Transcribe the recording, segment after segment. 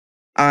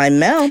I'm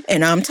Mel.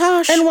 And I'm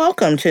Tosh. And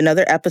welcome to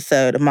another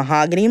episode of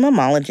Mahogany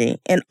Momology,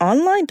 an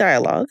online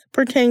dialogue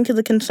pertaining to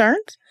the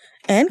concerns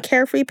and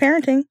carefree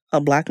parenting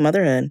of Black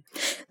motherhood.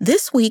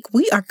 This week,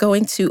 we are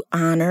going to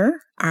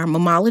honor our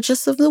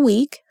Momologist of the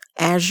Week,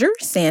 Azure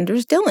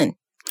Sanders Dillon.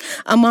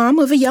 A mom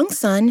of a young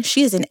son,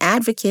 she is an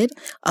advocate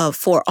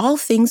for all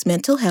things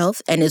mental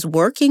health and is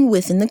working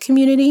within the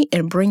community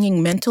and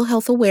bringing mental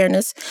health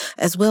awareness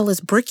as well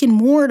as brick and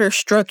mortar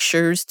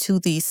structures to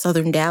the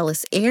Southern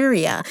Dallas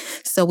area.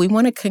 So we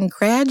want to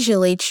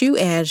congratulate you,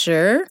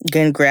 Azure.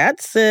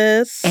 Congrats,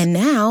 sis. And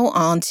now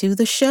on to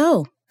the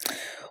show.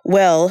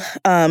 Well,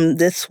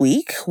 this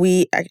week,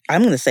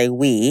 I'm going to say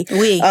we.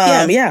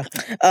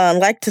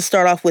 Like to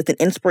start off with an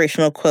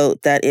inspirational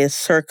quote that is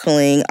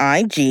circling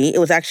IG. It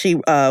was actually,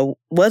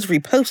 was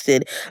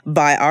reposted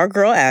by our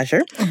girl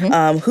Azure,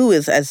 who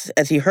is,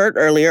 as you heard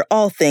earlier,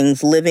 all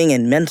things living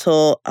and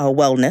mental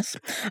wellness.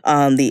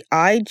 The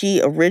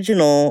IG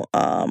original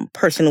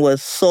person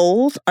was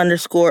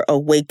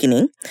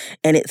Souls_Awakening,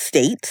 and it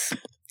states,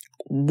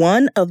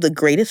 "One of the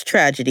greatest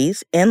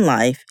tragedies in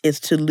life is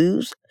to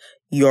lose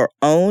your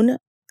own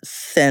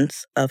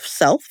sense of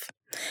self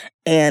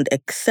and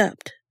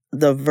accept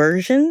the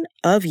version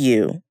of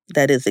you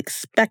that is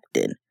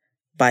expected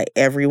by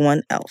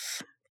everyone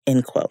else,"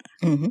 end quote.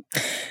 Mm-hmm.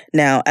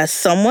 Now, as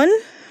someone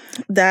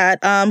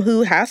that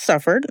who has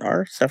suffered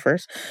or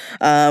suffers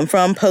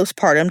from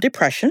postpartum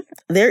depression,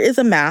 there is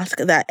a mask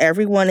that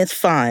everyone is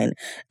fine.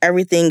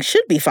 Everything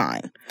should be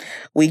fine.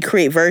 We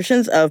create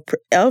versions of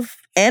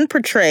and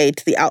portray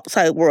to the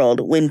outside world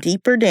when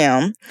deeper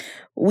down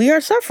we are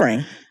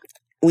suffering.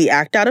 We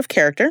act out of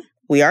character.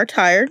 We are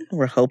tired.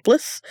 We're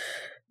hopeless,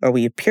 or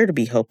we appear to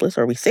be hopeless,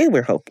 or we say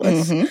we're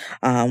hopeless.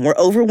 We're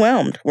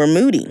overwhelmed. We're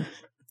moody.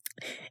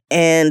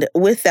 And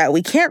with that,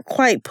 we can't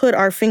quite put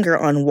our finger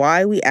on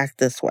why we act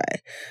this way.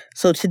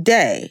 So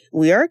today,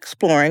 we are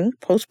exploring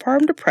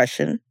postpartum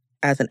depression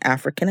as an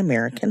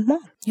African-American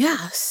mom.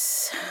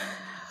 Yes.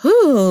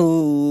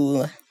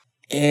 Ooh.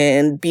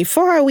 And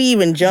before we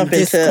even jump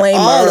Disclaimer. into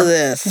all of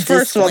this,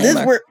 first of all, this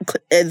Disclaimer.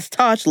 as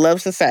Tosh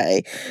loves to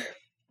say,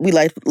 we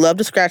love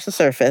to scratch the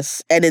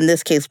surface, and in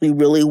this case, we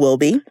really will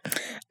be,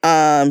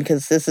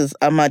 because this is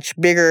a much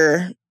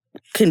bigger,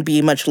 can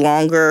be much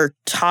longer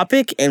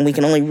topic, and we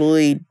can only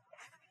really,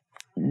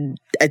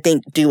 I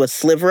think, do a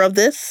sliver of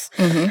this.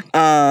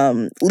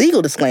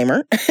 Legal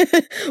disclaimer,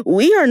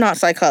 we are not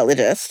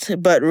psychologists,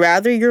 but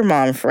rather your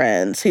mom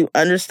friends who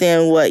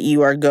understand what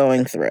you are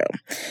going through.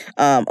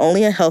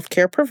 Only a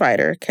healthcare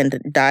provider can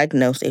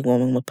diagnose a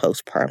woman with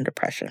postpartum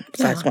depression.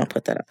 So I just want to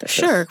put that up there.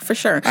 Sure, for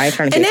sure. I ain't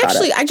trying to get caught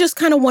up. I just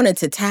kind of wanted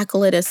to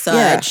tackle it as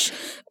such. Yeah.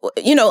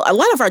 You know, a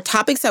lot of our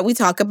topics that we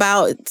talk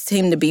about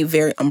seem to be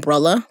very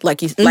umbrella.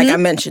 Like I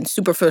mentioned,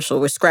 superficial.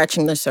 We're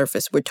scratching the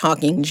surface. We're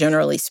talking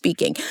generally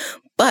speaking.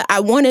 But I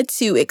wanted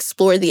to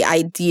explore the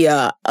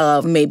idea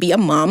of maybe a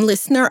mom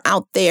listener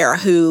out there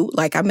who,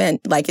 like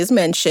is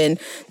mentioned,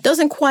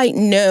 doesn't quite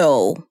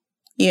know,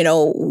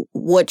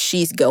 what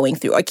she's going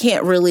through. I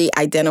can't really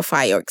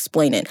identify or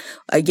explain it.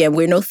 Again,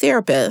 we're no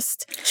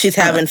therapist. She's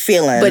having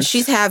feelings. But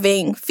she's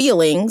having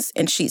feelings,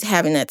 and she's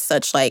having that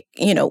such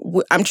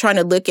I'm trying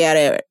to look at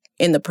it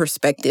in the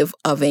perspective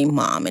of a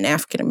mom, an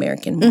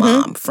African-American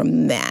mom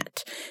from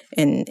that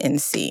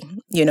and see,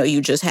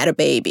 you just had a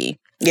baby.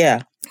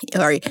 Yeah.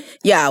 Or,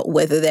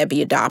 whether that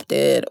be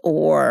adopted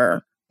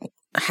or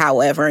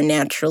however,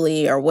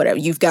 naturally or whatever.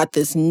 You've got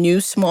this new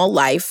small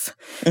life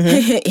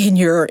in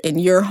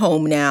your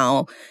home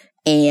now,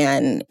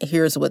 and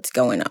here's what's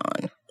going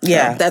on.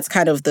 Yeah. So that's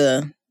kind of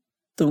the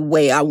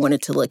way I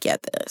wanted to look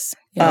at this.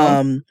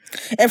 And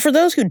for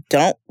those who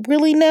don't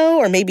really know,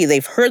 or maybe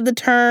they've heard the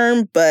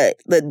term, but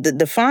the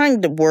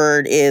defined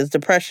word is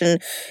depression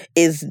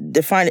is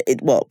defined,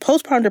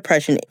 postpartum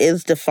depression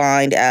is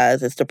defined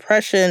as it's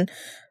depression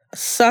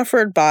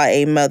suffered by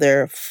a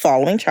mother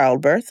following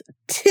childbirth,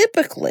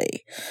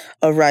 typically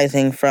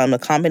arising from a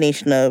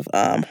combination of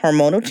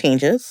hormonal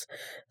changes,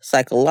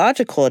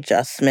 psychological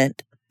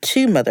adjustment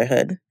to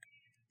motherhood,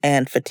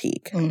 and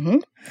fatigue.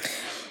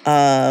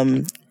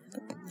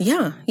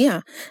 Yeah.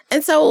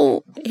 And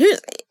so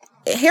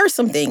here's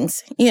some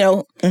things,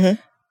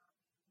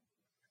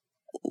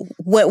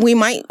 what we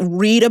might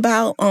read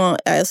about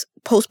as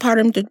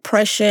postpartum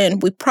depression.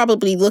 We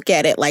probably look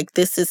at it like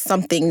this is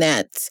something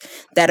that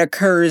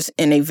occurs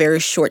in a very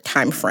short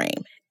time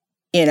frame.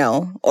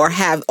 Or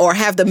have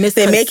the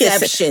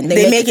misconception.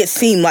 They make it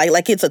seem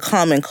like it's a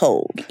common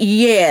cold.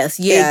 Yes.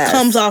 It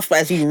comes off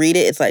as you read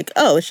it. It's like,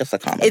 oh, it's just a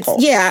common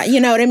cold. Yeah, you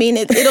know what I mean?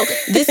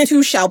 This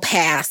too shall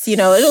pass.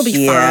 It'll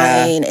be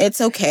fine.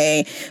 It's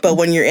okay. But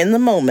when you're in the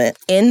moment,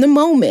 and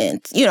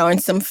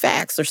some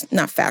facts, or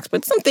not facts,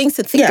 but some things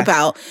to think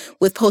about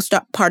with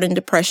postpartum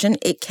depression,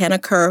 it can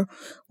occur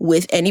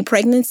with any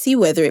pregnancy,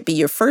 whether it be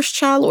your first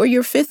child or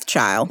your fifth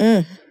child.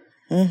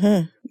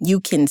 You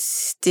can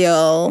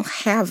still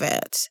have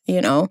it,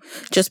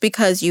 just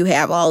because you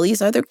have all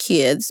these other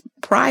kids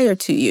prior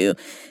to you.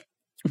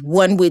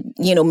 One would,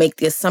 make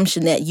the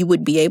assumption that you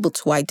would be able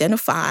to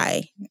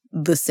identify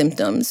the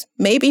symptoms.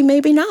 Maybe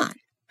not,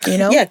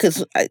 Yeah,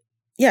 because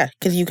Yeah,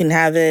 because you can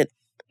have it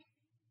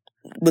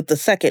with the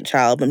second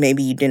child, but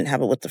maybe you didn't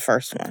have it with the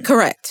first one.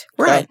 Correct.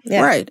 Right. So,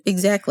 yeah. Right.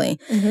 Exactly.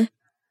 Mm-hmm.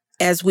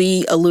 As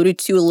we alluded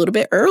to a little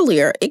bit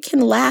earlier, it can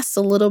last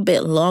a little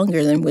bit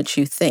longer than what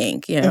you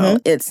think. You know,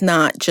 it's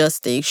not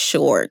just a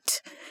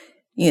short,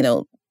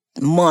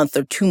 month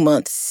or 2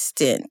 month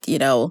stint.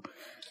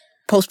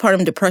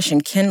 Postpartum depression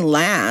can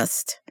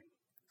last,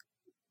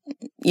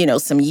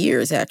 some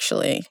years,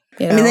 actually.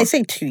 I mean, they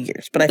say 2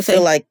 years, but I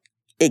feel like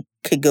it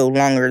could go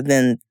longer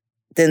than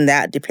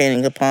that,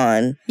 depending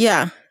upon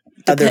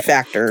other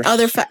factors.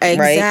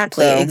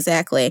 Exactly, right?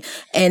 Exactly.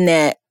 And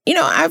that,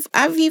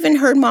 I've even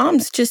heard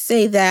moms just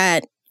say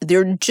that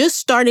they're just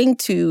starting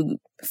to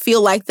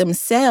feel like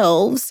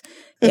themselves,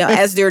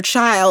 as their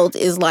child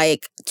is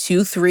like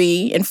 2,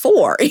 3, and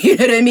 4. You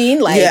know what I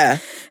mean?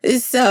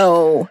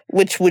 So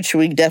which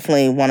we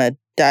definitely want to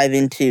dive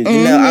into.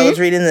 I was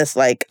reading this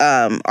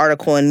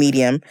article in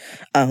Medium.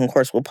 Of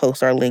course, we'll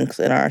post our links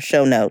in our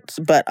show notes.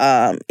 But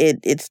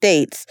it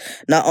states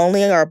not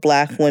only are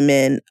Black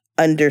women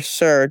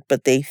underserved,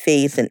 but they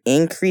face an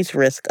increased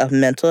risk of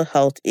mental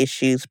health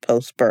issues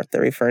post-birth.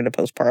 They're referring to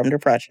postpartum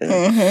depression.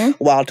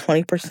 While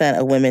 20%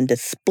 of women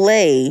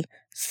display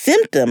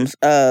symptoms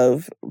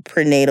of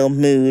prenatal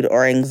mood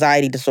or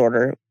anxiety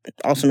disorder,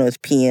 also known as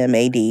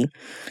PMAD,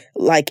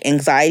 like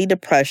anxiety,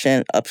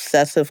 depression,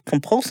 obsessive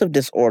compulsive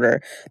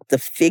disorder, the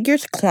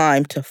figures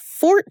climb to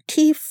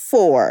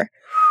 44%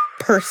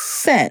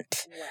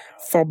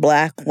 for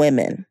Black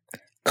women,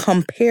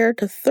 compared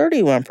to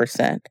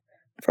 31%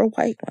 for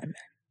white women.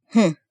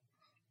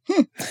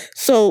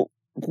 So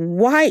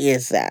why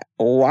is that?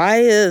 Why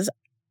is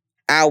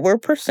our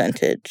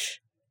percentage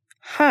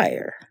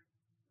higher?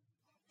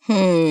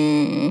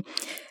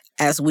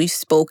 As we've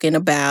spoken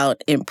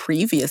about in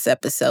previous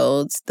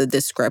episodes, the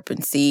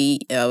discrepancy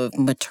of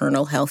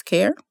maternal health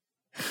care.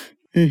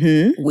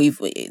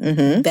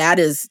 That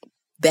is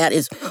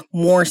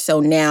more so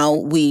now.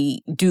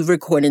 We do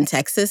record in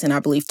Texas, and I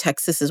believe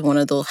Texas is one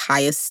of the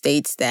highest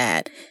states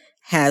that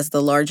has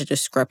the larger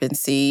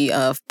discrepancy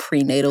of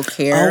prenatal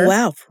care. Oh,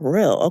 wow. For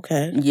real.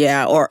 Okay.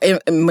 Yeah. Or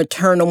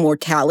maternal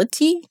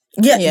mortality.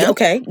 Yeah.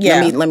 Okay.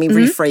 Yeah. Let me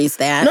rephrase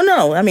that.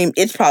 No. I mean,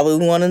 it's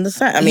probably one and the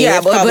same. I mean,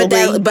 but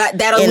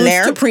that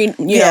alludes to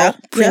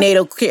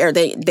prenatal care.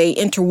 They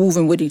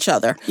interwoven with each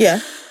other. Yeah.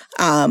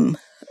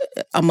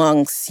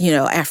 Amongst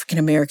African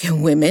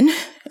American women,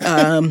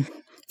 and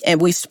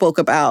we spoke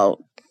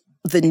about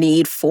the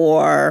need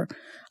for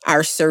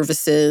our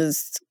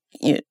services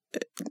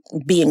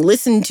being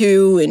listened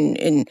to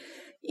and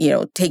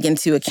taken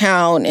into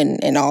account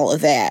and all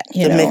of that.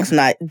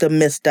 The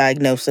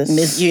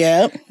misdiagnosis.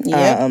 Yep.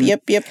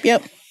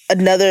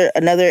 Another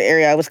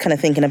area I was kind of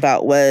thinking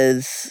about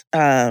was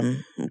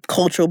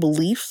cultural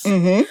beliefs.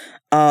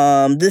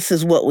 This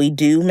is what we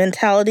do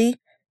mentality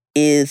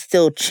is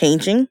still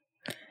changing.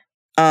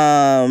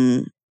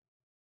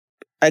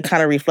 I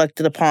kind of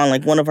reflected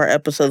upon one of our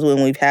episodes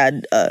when we've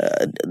had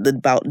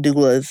about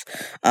doulas.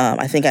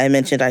 I think I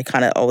mentioned I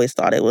kind of always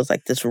thought it was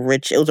it was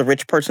a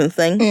rich person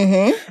thing.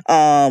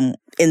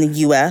 In the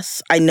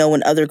U.S., I know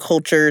in other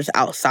cultures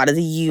outside of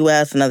the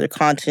U.S. and other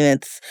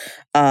continents,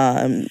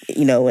 in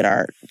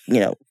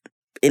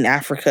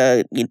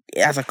Africa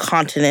as a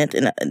continent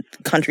and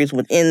countries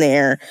within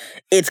there,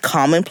 it's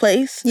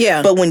commonplace.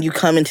 Yeah. But when you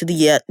come into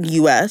the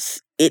U.S.,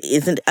 it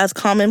isn't as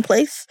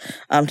commonplace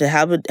to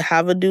have a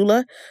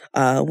doula,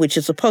 which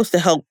is supposed to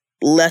help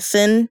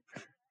lessen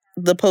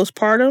the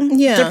postpartum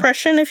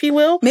depression, if you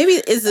will.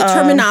 Maybe is the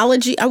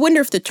terminology. I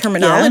wonder if the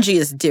terminology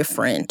is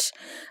different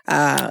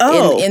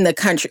in the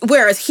country.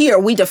 Whereas here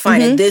we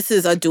define it. This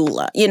is a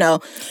doula.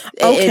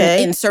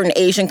 In certain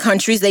Asian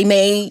countries they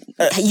may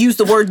use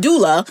the word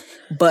doula,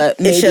 but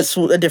maybe, it's just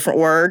a different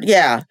word.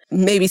 Yeah,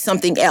 maybe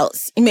something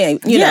else. I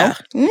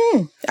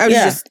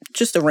was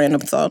just a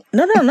random thought.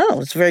 No.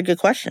 It's a very good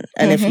question.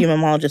 And if you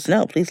mammologists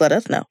know, please let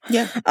us know.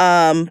 Yeah.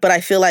 But I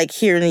feel like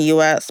here in the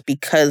U.S.,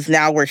 because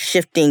now we're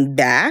shifting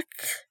back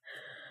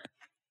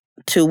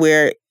to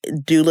where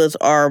doulas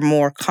are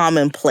more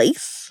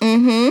commonplace.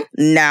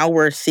 Now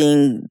we're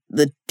seeing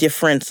the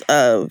difference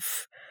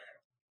of,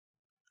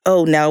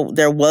 now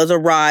there was a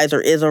rise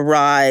or is a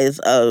rise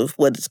of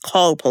what is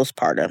called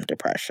postpartum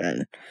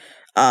depression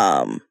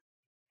out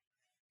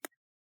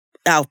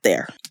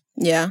there.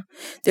 Yeah.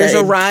 There's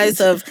a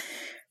rise of,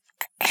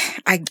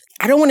 I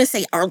don't want to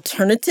say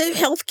alternative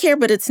healthcare,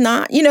 but it's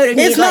not. You know what I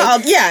mean? It's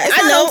not.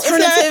 I know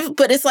alternative,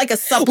 but it's like a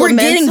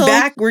supplemental.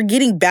 We're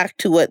getting back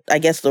to what I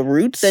guess the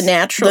roots, the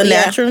natural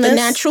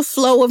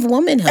flow of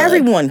womanhood.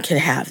 Everyone can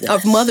have this.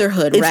 Of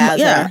motherhood,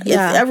 rather.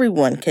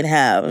 Everyone can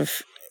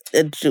have.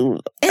 And to me,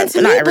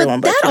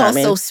 everyone, but that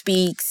also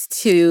speaks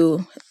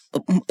to,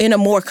 in a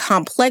more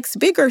complex,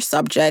 bigger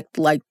subject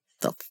like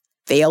the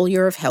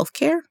failure of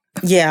healthcare.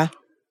 Yeah.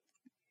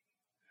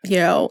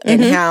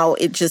 And how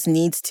it just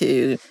needs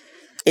to.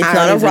 It's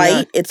not a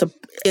right. It's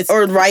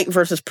right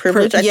versus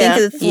privilege. I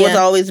think it's what's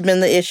always been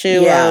the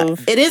issue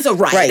of. It is a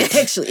right.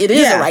 Actually, it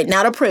is a right,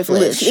 not a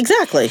privilege.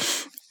 Exactly.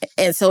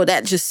 And so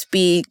that just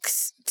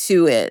speaks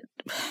to it.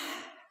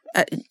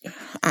 I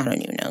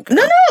don't even know. Girl.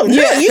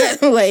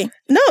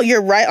 No,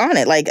 you're right on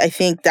it. Like, I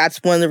think that's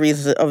one of the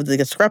reasons of the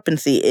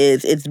discrepancy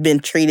is it's been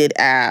treated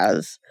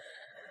as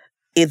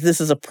this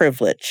is a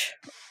privilege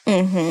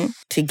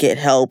to get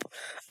help,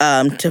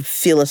 to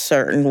feel a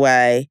certain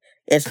way.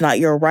 It's not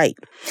your right.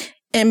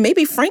 And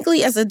maybe,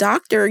 frankly, as a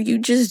doctor, you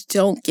just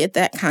don't get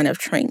that kind of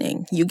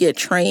training. You get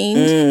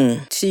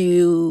trained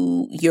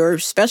to your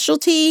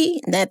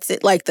specialty. That's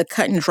it, like the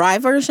cut and dry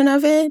version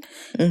of it.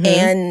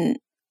 And,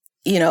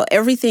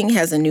 everything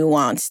has a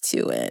nuance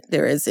to it.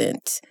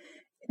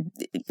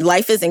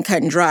 Life isn't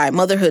cut and dry.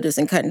 Motherhood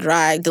isn't cut and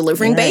dry.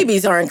 Delivering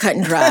babies aren't cut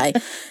and dry.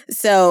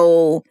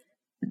 So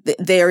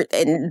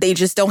they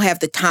just don't have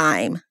the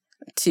time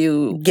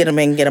to get them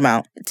in, get them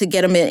out. To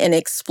get them in and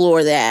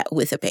explore that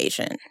with a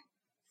patient.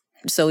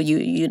 So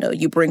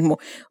you bring more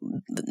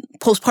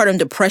postpartum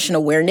depression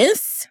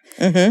awareness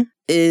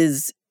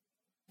is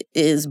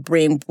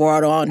being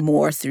brought on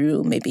more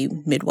through maybe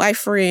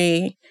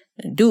midwifery,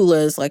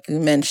 doulas, like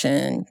you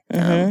mentioned,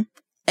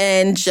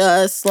 and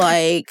just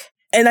like.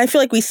 And I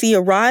feel like we see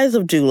a rise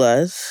of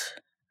doulas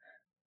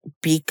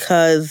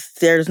because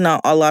there's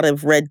not a lot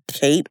of red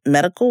tape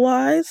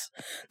medical-wise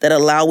that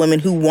allow women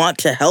who want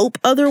to help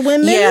other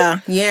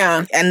women.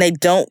 Yeah. And they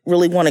don't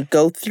really want to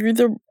go through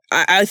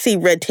I say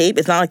red tape.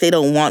 It's not like they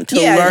don't want to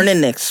learn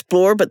and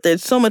explore, but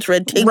there's so much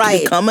red tape to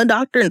become a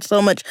doctor and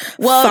so much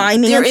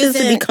finances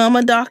to become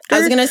a doctor. I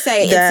was going to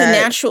say, it's a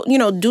natural,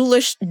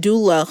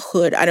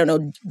 doulahood. I don't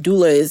know,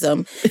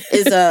 doulaism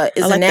is a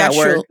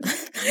natural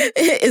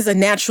is a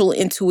natural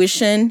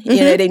intuition.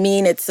 You know what I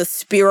mean? It's a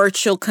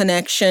spiritual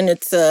connection.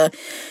 It's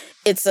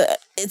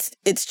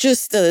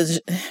just a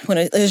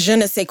je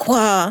ne sais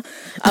quoi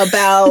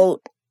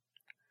about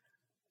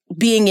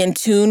being in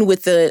tune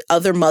with the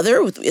other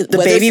mother, the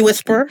baby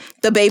whisperer,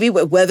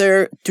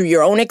 whether through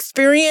your own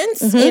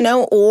experience,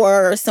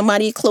 or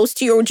somebody close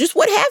to you, or just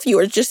what have you,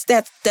 or just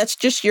that's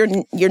just your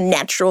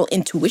natural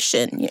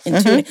intuition.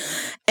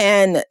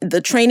 And the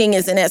training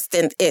isn't as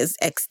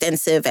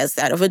extensive as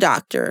that of a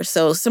doctor.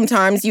 So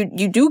sometimes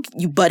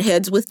you butt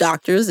heads with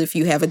doctors if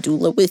you have a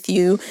doula with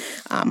you.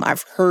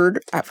 I've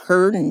heard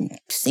and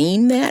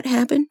seen that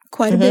happen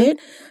quite a bit.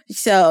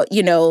 So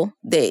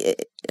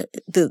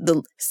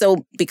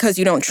so because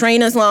you don't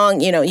train as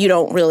long, you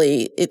don't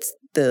really. It's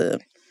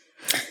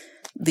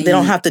they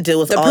don't have to deal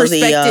with the all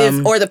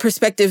perspective, or the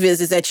perspective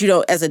is that you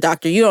don't, as a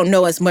doctor, you don't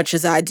know as much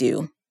as I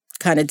do,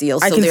 kind of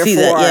deal. So I can see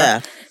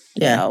that.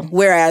 Yeah.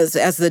 Whereas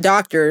as the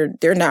doctor,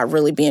 they're not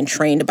really being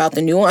trained about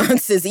the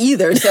nuances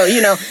either. So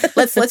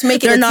let's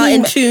make it. They're not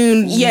in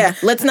tune. Yeah,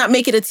 let's not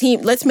make it a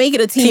team. Let's make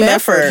it a team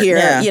effort here.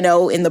 Yeah.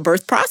 In the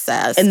birth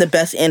process, in the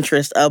best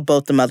interest of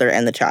both the mother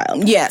and the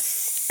child.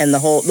 Yes. And the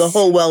whole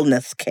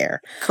wellness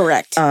care.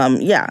 Correct.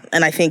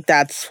 And I think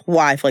that's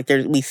why I feel like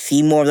we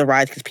see more of the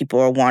rise because people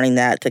are wanting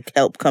that to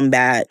help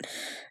combat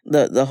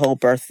the whole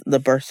birth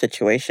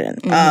situation.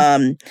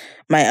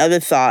 My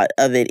other thought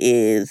of it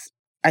is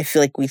I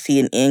feel like we see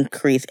an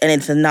increase, and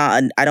it's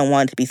not. I don't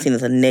want it to be seen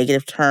as a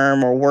negative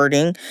term or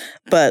wording,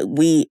 but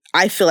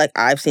I feel like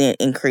I've seen an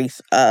increase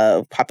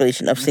of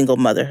population of single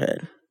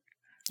motherhood.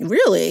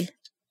 Really?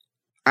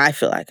 I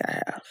feel like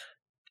I have.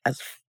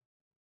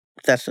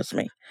 That's just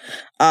me.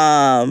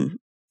 And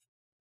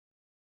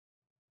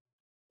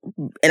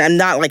I'm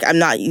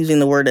not using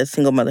the word as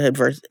single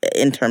motherhood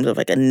in terms of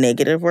like a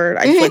negative word.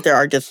 I feel like there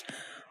are just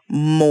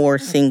more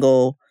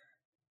single.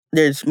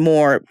 There's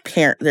more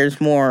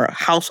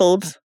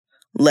households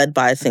led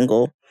by a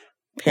single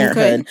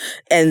parenthood.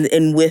 Okay.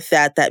 And with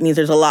that means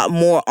there's a lot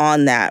more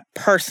on that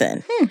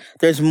person.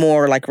 There's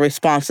more like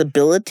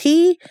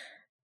responsibility.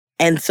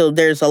 And so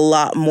there's a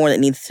lot more that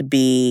needs to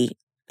be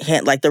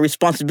like the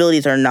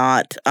responsibilities are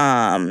not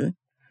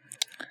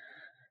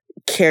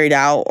carried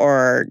out,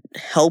 or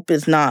help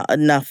is not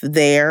enough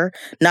there.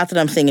 Not that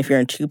I'm saying if you're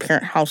in a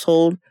 2-parent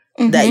household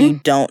that you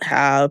don't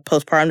have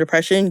postpartum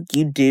depression.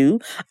 You do.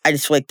 I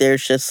just feel like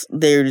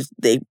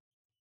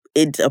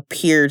it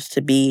appears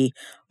to be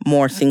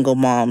more single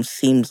moms.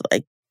 Seems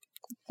like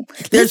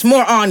there's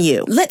more on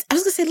you. I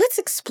was gonna say, let's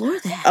explore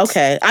that.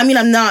 Okay. I mean,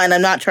 I'm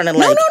not trying to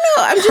no.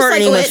 I'm just hurt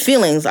anyone's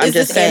feelings. I'm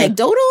just saying.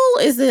 Anecdotal?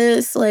 Is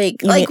this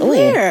like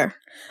where?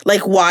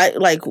 Like why?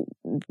 Like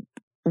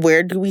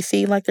where do we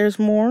see like there's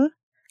more?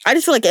 I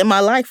just feel like in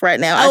my life right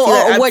now, I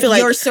feel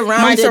like you're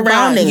surrounded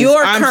by,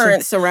 your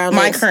current surroundings.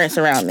 My current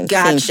surroundings.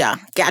 Gotcha.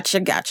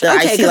 Okay,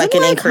 I see like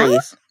an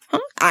increase. Huh?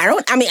 I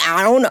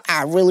don't know.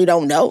 I really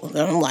don't know.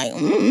 I'm like,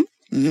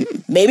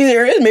 maybe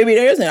there is, maybe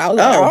there isn't. I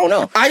don't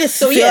know. I just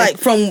feel like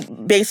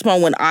based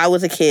on when I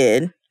was a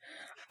kid,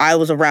 I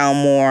was around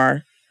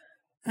more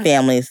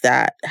families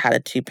that had a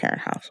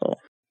 2-parent household.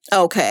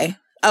 Okay.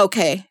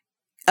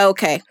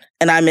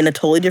 And I'm in a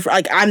totally different,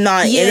 like I'm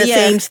not in the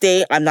same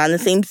state. I'm not in the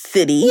same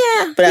city.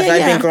 Yeah. But as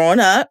I've been growing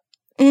up,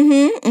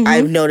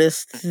 I've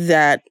noticed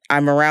that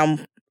I'm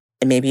around,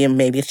 and maybe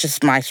it's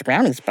just my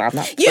surroundings, but I'm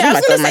not. Yeah, I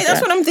was going to say,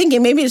 that's what I'm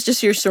thinking. Maybe it's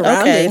just your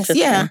surroundings. Okay,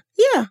 yeah.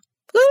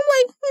 But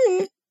I'm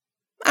like,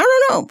 I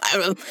don't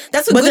know.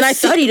 That's a good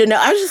study to know.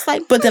 I was just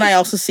like, but then I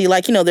also see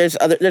like, there's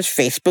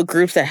Facebook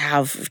groups that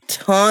have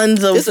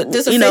tons of,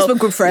 there's a Facebook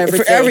group for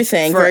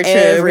everything. For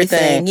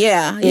everything.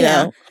 Yeah. You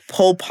know,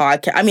 whole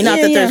podcast. I mean,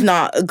 not that there's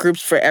not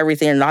groups for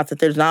everything, and not that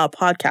there's not a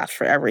podcast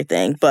for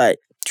everything, but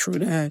true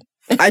that.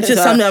 I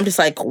just sometimes I'm just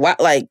like, what?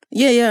 Like,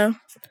 yeah.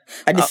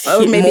 I just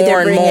see maybe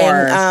more and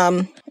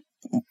more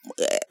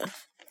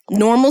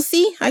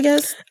normalcy, I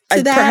guess,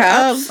 to that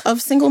perhaps.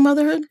 of single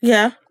motherhood.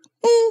 Yeah.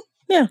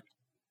 Yeah.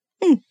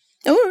 All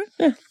right.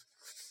 Yeah.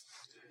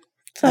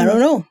 I don't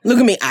know. Look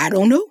at me. I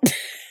don't know.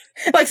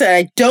 Like I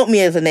said, I don't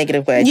mean it as a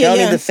negative way. I don't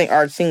need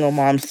our single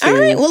moms to. All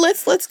right. Well,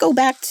 let's go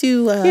back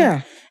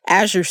to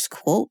Azure's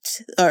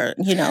quote, or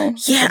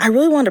Yeah, I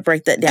really want to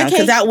break that down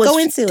because that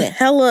was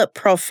hella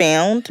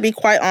profound, to be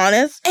quite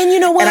honest. And you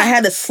know what? And I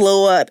had to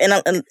slow up,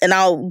 and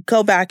I'll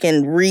go back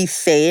and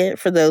re-say it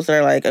for those that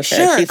are like, okay,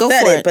 sure, she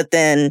said it, but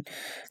then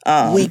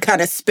we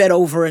kind of sped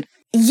over it.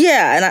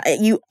 Yeah, and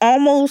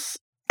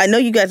I know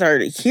you guys are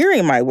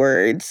hearing my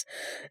words,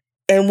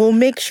 and we'll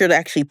make sure to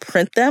actually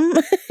print them,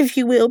 if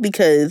you will,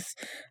 because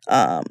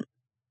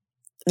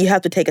you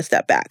have to take a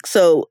step back.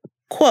 So,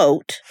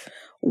 quote,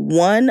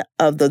 "One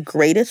of the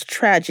greatest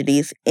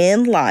tragedies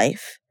in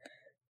life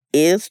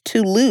is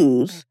to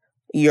lose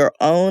your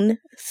own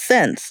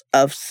sense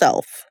of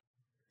self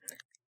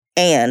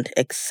and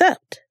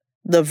accept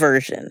the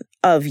version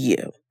of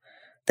you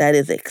that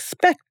is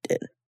expected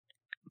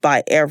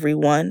by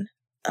everyone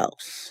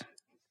else."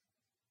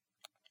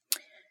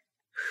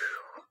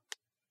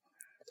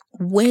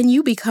 When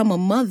you become a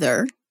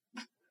mother,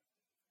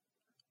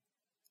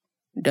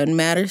 doesn't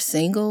matter,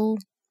 single,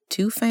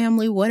 two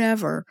family,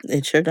 whatever.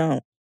 It sure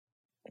don't.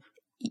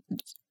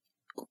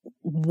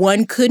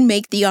 One could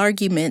make the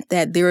argument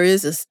that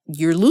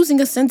you're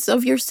losing a sense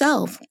of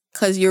yourself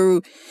because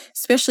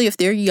especially if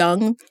they're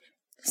young,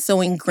 so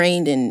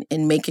ingrained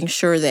in making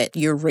sure that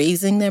you're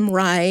raising them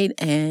right,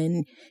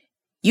 and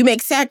you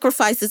make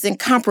sacrifices and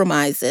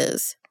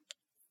compromises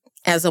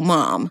as a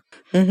mom.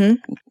 Mm-hmm.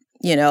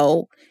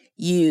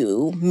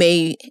 You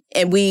may,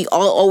 and we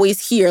all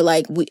always hear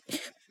like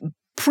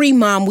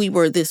pre-mom, we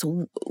were this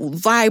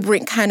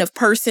vibrant kind of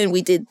person.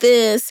 We did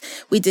this,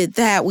 we did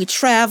that, we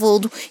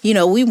traveled,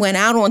 we went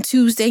out on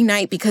Tuesday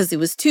night because it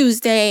was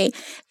Tuesday.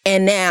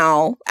 And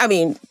now, I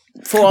mean,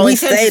 we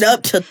stayed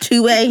up till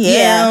 2 a.m.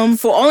 Yeah,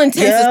 for all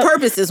intents and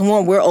purposes,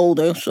 one, we're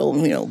older, so,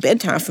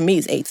 bedtime for me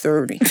is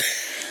 8:30.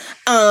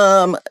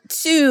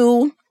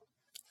 Two,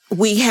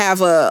 we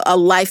have a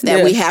life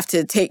that we have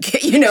to take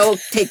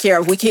care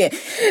of. We can't.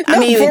 For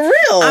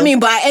real. I mean,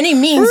 by any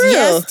means,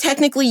 yes.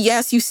 Technically,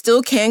 yes. You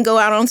still can go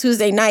out on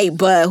Tuesday night,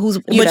 but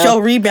your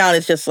rebound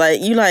is just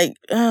like you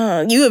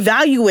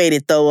evaluate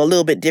it though a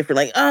little bit different.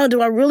 Like, oh,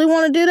 do I really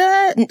want to do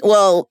that?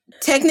 Well,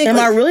 technically, am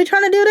I really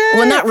trying to do that?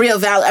 Well, not real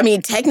value. I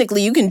mean,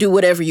 technically, you can do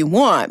whatever you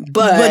want,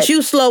 but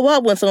you slow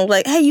up when someone's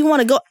like, "Hey, you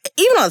want to go?"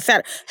 Even on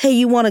Saturday, "Hey,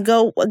 you want to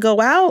go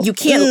out?" You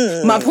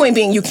can't. My point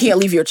being, you can't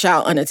leave your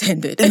child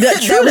unattended.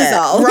 That's true. That was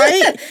all,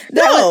 right?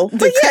 No,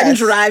 the cut and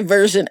dry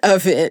version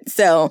of it.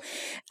 So,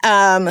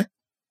 yeah,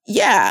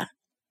 I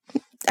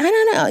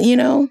don't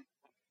know.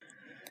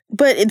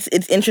 But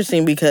it's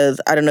interesting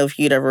because I don't know if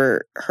you'd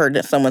ever heard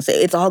someone say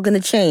it's all going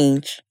to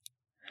change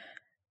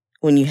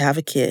when you have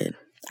a kid.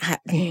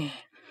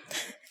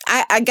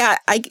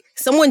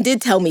 Someone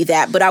did tell me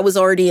that, but I was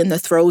already in the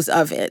throes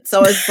of it.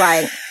 So it's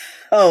like,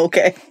 oh,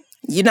 okay.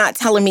 You're not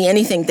telling me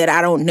anything that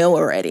I don't know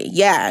already.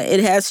 Yeah, it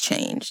has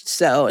changed.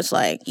 So it's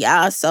like,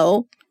 yeah,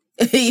 so,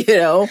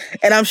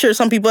 And I'm sure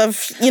some people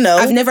have,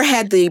 I've never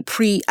had the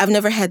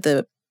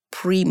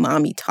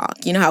pre-mommy talk.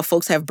 You know how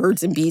folks have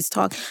birds and bees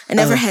talk? I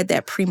never had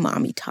that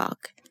pre-mommy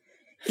talk.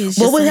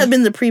 What would have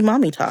been the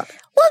pre-mommy talk?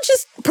 Well,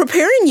 just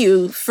preparing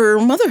you for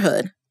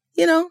motherhood,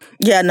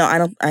 Yeah, no, I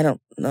don't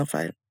know if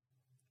I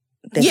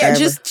think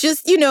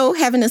just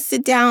having a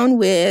sit down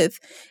with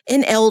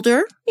an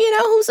elder,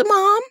 who's a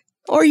mom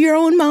or your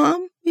own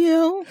mom, maybe.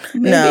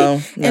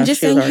 No, and just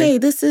saying, hey,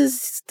 this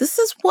is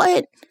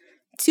what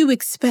to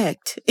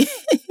expect,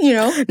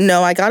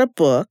 No, I got a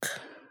book,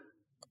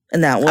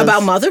 and that was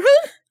about motherhood.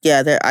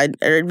 Yeah, I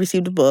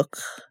received a book.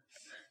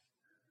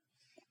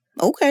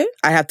 Okay.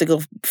 I have to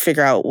go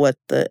figure out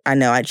I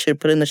know I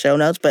should put in the show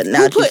notes, but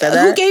now you said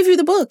that. Who gave you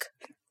the book?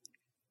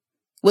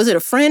 Was it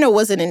a friend or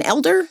was it an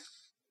elder?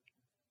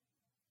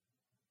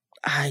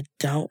 I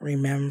don't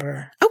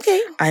remember. Okay.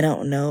 I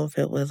don't know if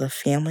it was a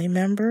family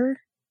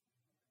member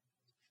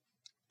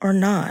or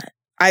not.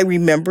 I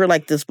remember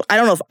like this. I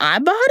don't know if I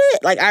bought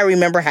it. Like I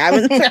remember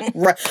having.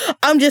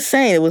 I'm just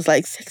saying it was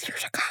like 6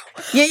 years ago.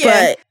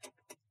 Yeah. But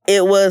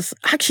it was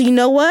actually, you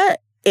know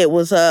what? It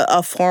was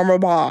a former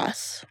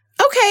boss.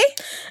 Okay.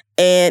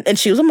 And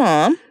she was a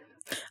mom,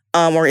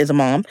 or is a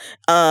mom.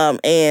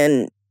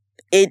 And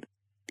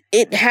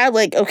it had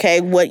like, okay,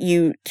 what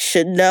you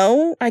should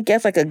know, I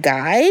guess, like a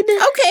guide.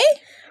 Okay.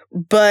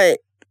 But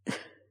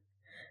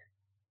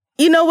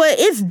you know what?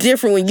 It's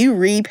different when you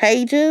read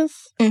pages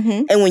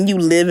and when you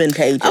live in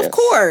pages. Of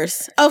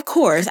course.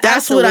 That's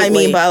absolutely what I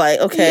mean by like,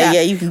 okay,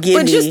 yeah you can give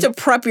me. But just to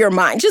prep your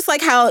mind, just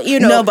like how,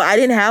 No, but I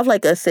didn't have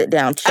like a sit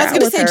down chat. I was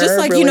going to say, just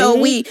like,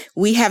 really.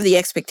 We have the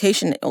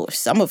expectation, or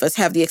some of us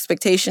have the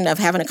expectation of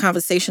having a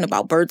conversation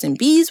about birds and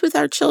bees with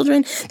our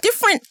children.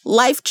 Different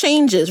life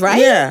changes,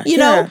 right? Yeah. You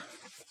know,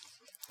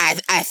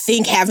 I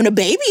think having a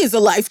baby is a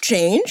life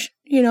change,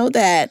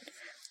 that.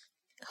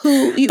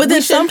 But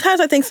then sometimes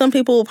I think some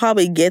people will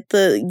probably get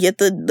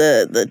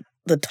the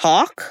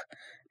talk,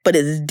 but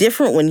it's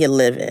different when you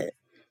live it.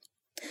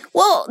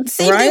 Well,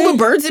 same thing with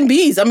birds and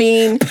bees. I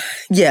mean,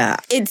 yeah,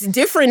 it's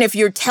different if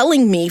you're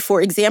telling me,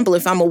 for example,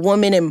 if I'm a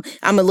woman and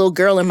I'm a little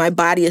girl and my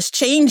body is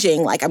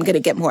changing, like I'm going to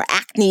get more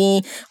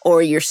acne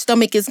or your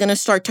stomach is going to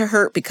start to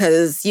hurt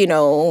because,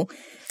 your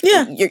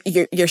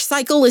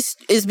cycle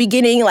is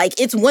beginning. Like,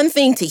 it's one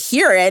thing to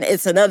hear it.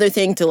 It's another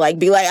thing to like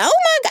be like, oh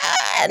my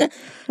God,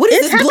 what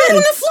is this blood on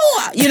the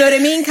floor? You know what I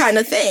mean? Kind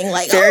of thing.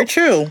 Like, very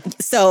true.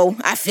 So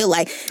I feel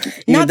like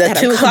not that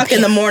 2 o'clock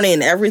in the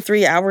morning, every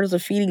 3 hours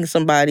of feeding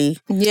somebody.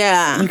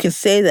 Yeah. You can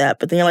say that,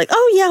 but then you're like,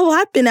 oh yeah, well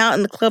I've been out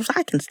in the clubs.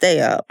 I can stay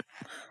up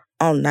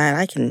all night.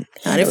 I can.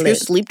 Not if you're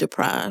sleep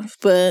deprived,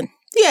 but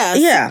yeah.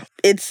 Yeah.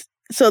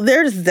 So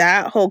there's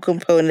that whole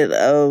component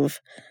of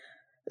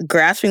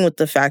grasping with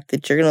the fact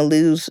that you're going to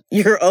lose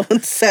your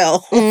own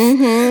self.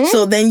 Mm-hmm.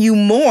 So then you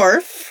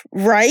morph,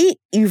 right?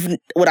 You've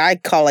what I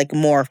call like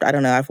morphed. I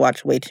don't know. I've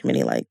watched way too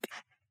many like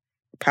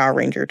Power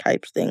Ranger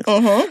types things.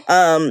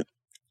 Mm-hmm.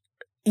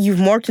 You've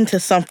morphed into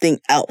something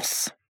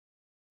else.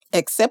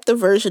 Accept the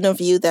version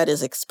of you that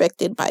is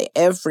expected by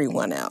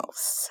everyone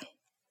else.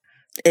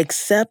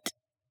 Except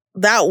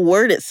that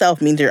word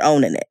itself means you're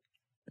owning it.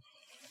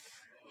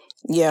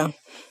 Yeah.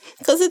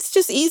 Because it's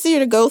just easier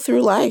to go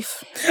through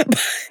life.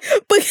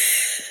 But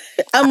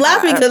I'm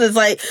laughing because it's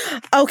like,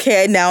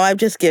 okay, now I've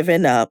just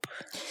given up.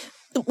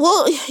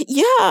 Well,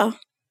 yeah.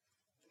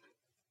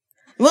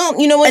 Well,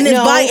 you know what? And it's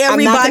by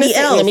everybody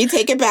else. Let me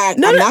take it back.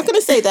 I'm not going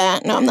to say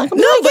that. No, I'm not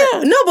going to say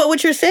that. No, but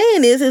what you're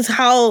saying is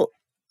how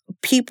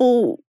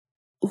people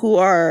who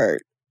are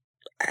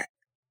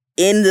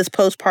in this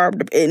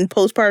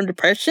postpartum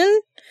depression,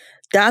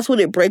 that's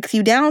what it breaks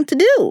you down to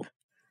do.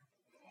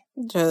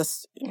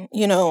 Just,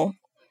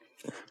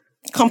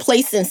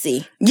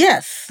 complacency.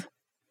 Yes.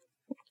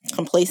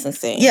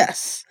 Complacency.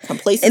 Yes.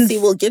 Complacency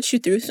will get you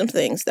through some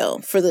things, though,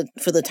 for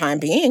the time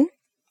being.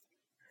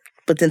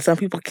 But then some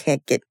people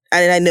can't get.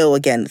 And I know,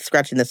 again,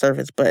 scratching the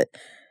surface, but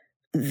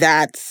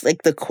that's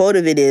like the quote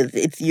of it is,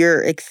 it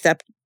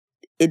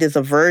is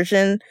a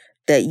version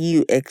that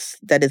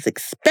that is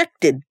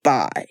expected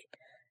by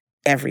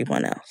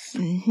everyone else.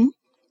 Mm-hmm.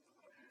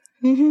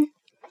 Mm-hmm.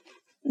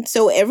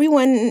 So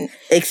everyone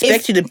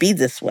expects you to be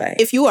this way.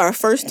 If you are a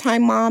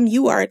first-time mom,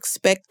 you are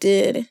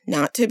expected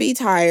not to be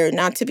tired,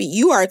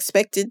 you are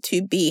expected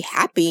to be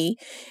happy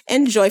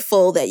and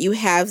joyful that you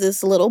have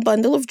this little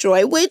bundle of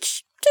joy,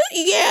 which,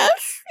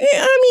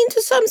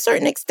 to some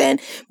certain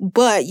extent,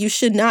 but you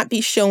should not be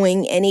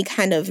showing any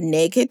kind of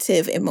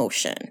negative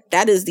emotion.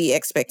 That is the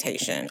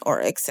expectation,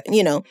 You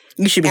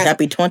should be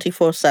happy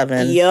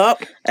 24/7.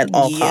 Yep. At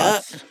all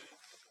costs.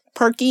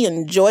 Perky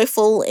and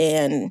joyful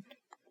and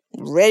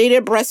ready to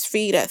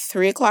breastfeed at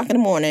 3 o'clock in the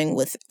morning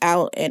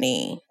without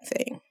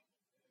anything.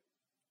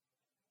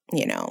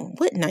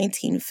 What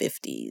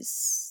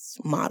 1950s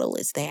model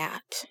is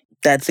that?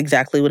 That's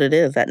exactly what it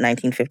is, that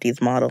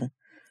 1950s model.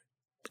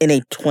 In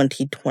a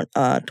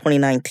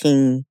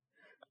 2019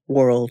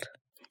 world.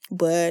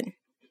 But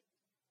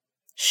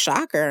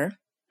shocker,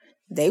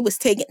 they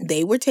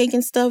were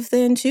taking stuff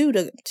then too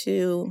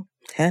to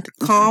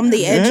calm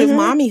the edge of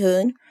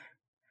mommyhood.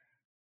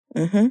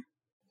 Mm-hmm.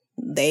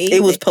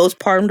 It was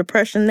postpartum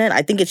depression then.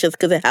 I think it's just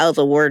because it has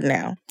a word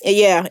now.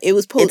 Yeah, it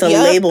was. It's a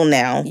label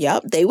now.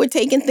 Yep, they were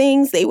taking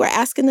things. They were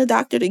asking the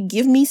doctor to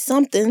give me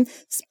something,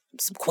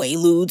 some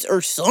Quaaludes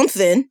or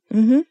something.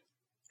 Mm-hmm.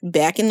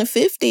 Back in the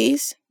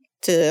 50s.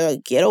 To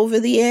get over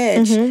the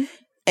edge. Mm-hmm.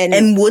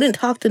 And wouldn't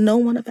talk to no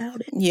one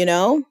about it.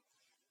 I'm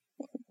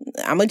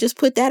going to just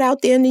put that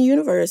out there in the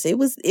universe. It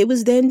was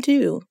then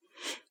too.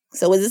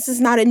 So this is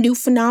not a new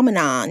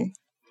phenomenon,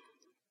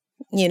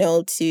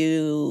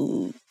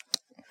 to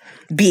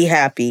be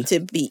happy. To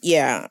be,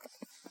 yeah.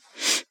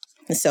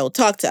 So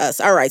talk to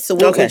us. All right. So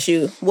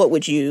what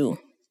would you,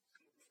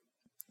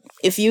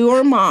 if you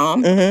were a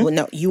mom, well,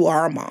 no, you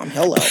are a mom.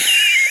 Hello.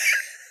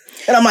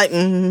 And I'm like,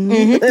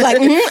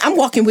 I'm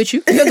walking with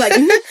you. You're like,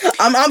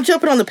 I'm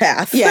jumping on the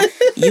path. Yeah,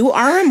 you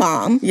are a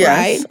mom,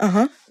 yes.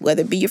 Right?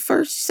 Whether it be your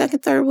first, second,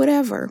 third,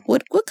 whatever.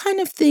 What kind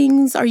of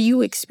things are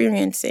you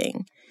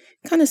experiencing?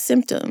 What kind of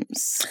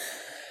symptoms?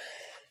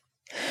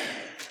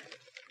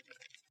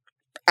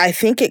 I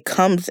think it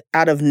comes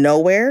out of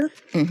nowhere.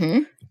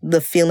 Mm-hmm.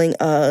 The feeling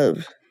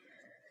of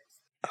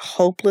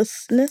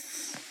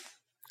hopelessness.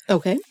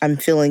 Okay. I'm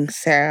feeling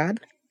sad.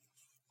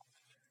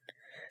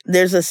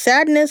 There's a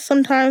sadness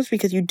sometimes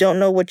because you don't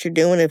know what you're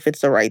doing, if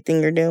it's the right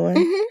thing you're doing.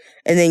 Mm-hmm.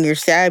 And then you're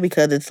sad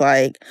because it's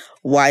like,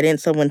 why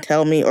didn't someone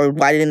tell me? Or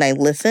why didn't I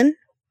listen?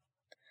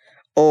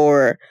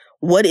 Or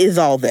what is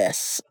all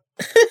this?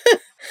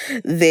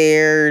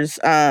 There's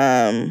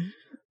an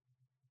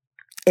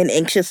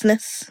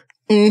anxiousness,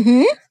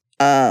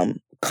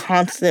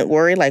 constant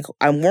worry. Like,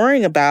 I'm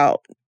worrying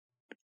about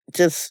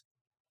just,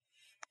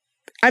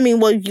 you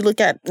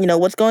look at,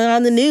 what's going on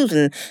in the news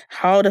and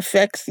how it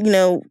affects,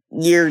 you're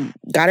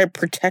gotta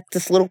protect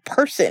this little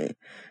person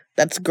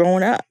that's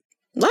growing up.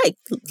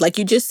 Like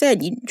you just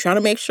said, you trying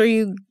to make sure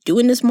you're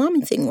doing this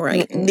mommy thing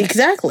right.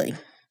 Exactly.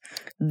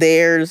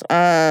 There's,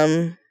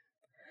 when,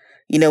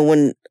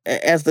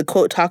 as the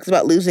quote talks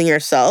about losing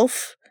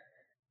yourself,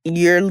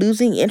 you're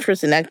losing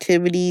interest in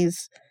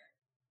activities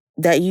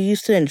that you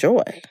used to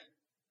enjoy.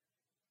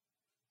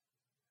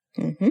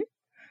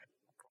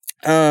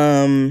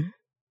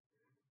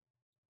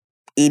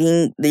 Your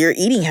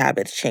eating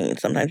habits change.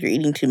 Sometimes you're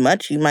eating too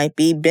much. You might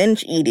be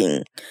binge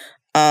eating.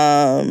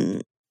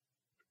 If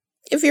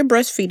you're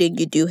breastfeeding,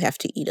 you do have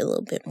to eat a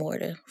little bit more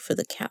for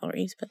the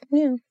calories, but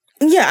yeah.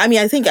 Yeah,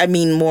 I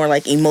mean more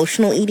like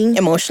emotional eating.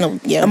 Emotional,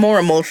 yeah. More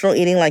emotional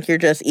eating, like you're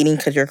just eating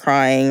because you're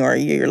crying, or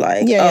you're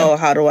like,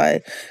 how do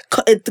I...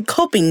 the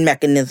coping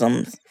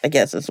mechanisms, I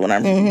guess, is what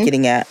I'm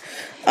getting at.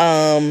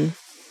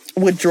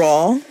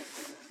 Withdrawal.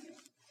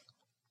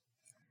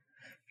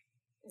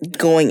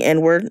 Going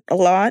inward a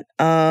lot.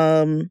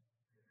 And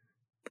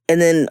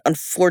then,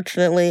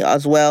 unfortunately,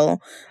 as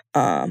well,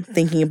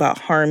 thinking about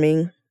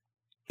harming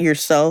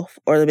yourself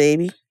or the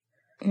baby.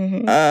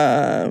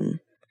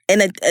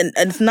 And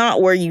it's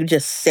not where you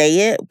just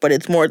say it, but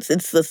it's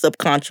the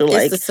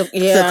subconscious,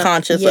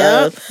 subconscious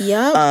of.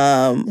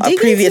 A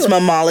previous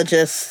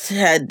mammologist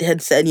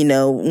had said,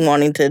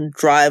 wanting to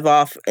drive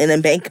off an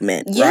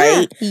embankment,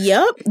 right?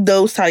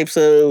 Those types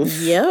of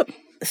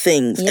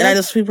things. And I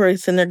just people are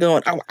sitting there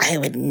going, "Oh, I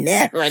would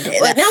never do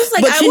that." And I was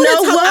like,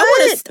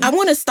 I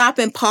want to stop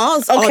and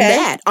pause on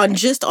that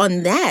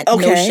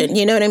notion.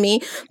 You know what I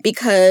mean?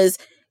 Because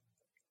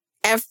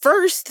at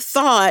first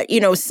thought,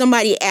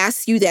 somebody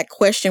asks you that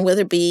question,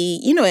 whether it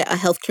be, a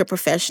healthcare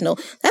professional,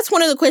 that's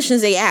one of the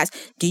questions they ask.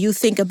 Do you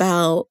think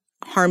about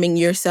harming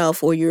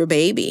yourself or your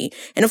baby?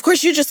 And of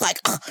course, you're just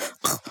like,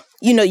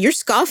 you're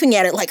scoffing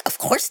at it like, of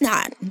course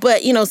not.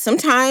 But,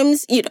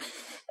 sometimes,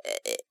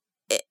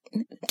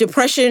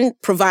 depression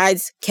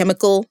provides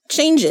chemical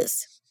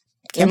changes,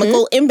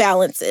 chemical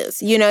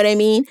imbalances. You know what I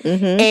mean?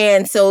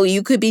 And so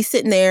you could be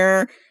sitting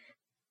there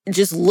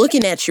just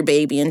looking at your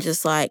baby and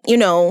just like,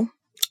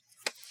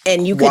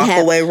 and you could walk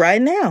away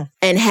right now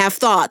and have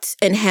thoughts.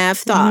 That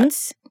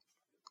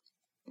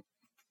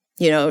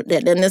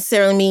doesn't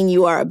necessarily mean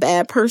you are a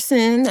bad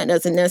person. That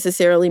doesn't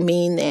necessarily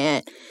mean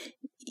that,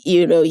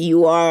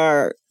 you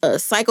are a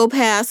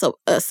psychopath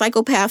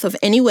of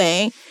any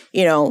way.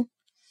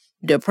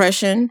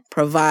 Depression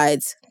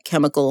provides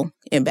chemical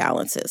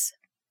imbalances,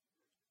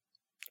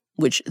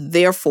 which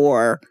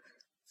therefore,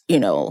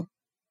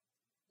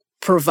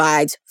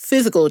 provides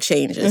physical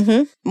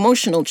changes,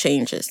 emotional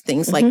changes,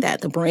 things like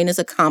that. The brain is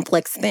a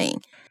complex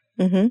thing.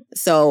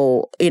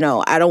 So,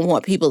 I don't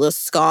want people to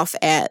scoff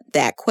at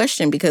that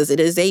question, because it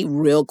is a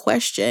real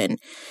question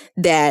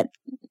that,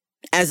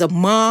 as a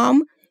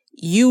mom,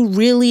 you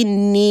really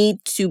need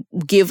to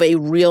give a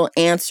real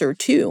answer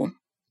to.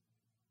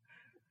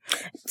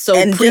 So,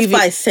 and just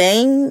by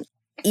saying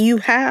you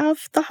have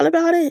thought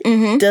about it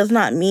does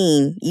not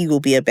mean you will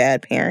be a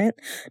bad parent.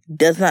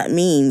 Does not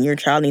mean your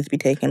child needs to be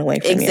taken away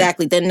from you.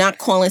 Exactly. They're not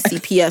calling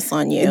CPS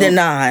on you. They're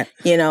not.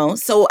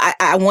 So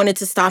I wanted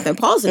to stop and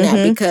pause on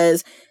that,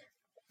 because,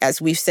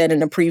 as we've said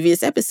in a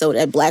previous episode,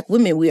 at Black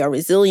women, we are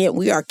resilient.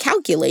 We are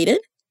calculated.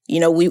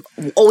 We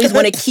always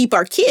want to keep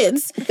our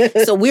kids.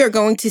 So we are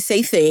going to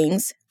say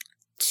things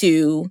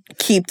to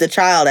keep the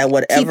child at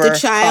whatever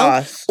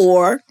cost.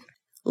 Or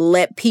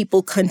let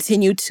people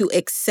continue to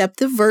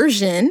accept the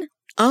version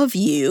of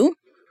you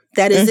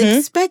that is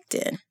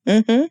expected.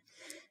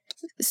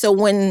 So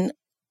when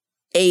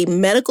a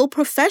medical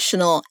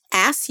professional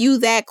asks you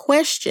that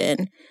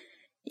question,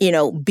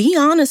 be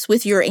honest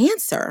with your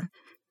answer.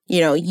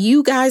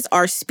 You guys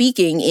are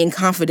speaking in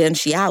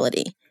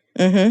confidentiality.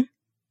 Let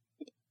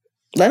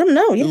them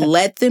know. Yeah.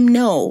 Let them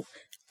know,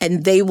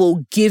 and they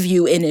will give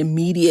you an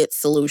immediate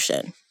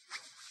solution.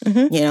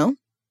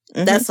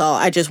 That's all.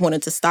 I just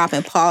wanted to stop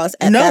and pause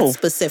at that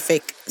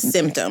specific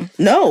symptom.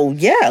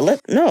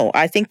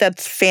 I think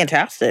that's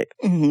fantastic.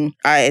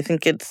 I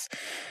think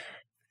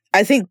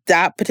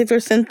that particular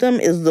symptom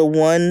is the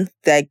one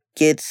that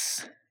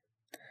gets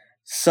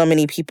so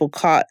many people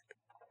caught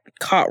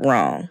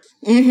wrong.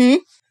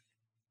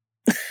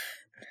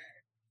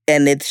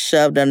 And it's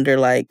shoved under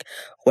like,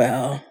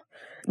 well,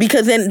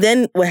 because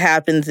then what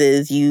happens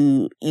is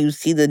you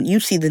see the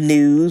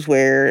news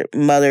where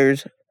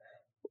mothers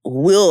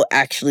will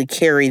actually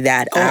carry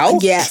that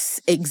out.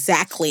 Yes,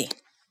 exactly.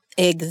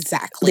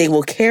 They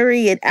will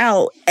carry it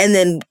out, and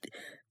then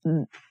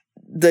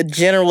the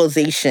general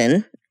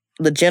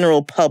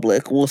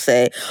public will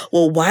say,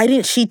 well, why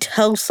didn't she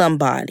tell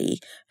somebody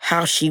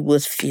how she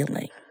was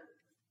feeling?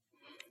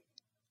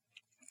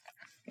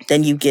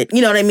 Then you get,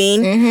 you know what I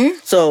mean?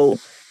 So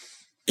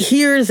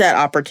here's that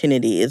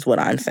opportunity is what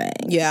I'm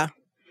saying. Yeah.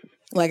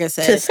 Like I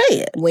said, to say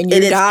it. When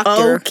your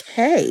doctor,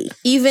 okay.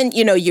 Even,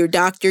 your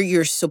doctor,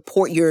 your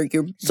support, your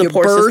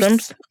support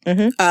birth,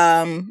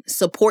 systems,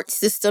 support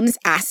systems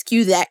ask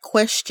you that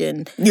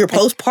question. Your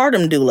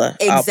postpartum doula,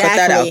 exactly. I'll put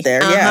that out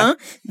there. Yeah,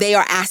 they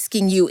are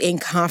asking you in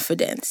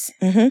confidence.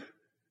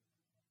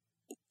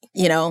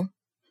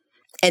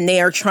 And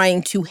they are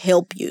trying to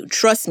help you.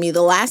 Trust me,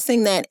 the last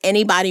thing that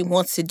anybody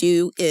wants to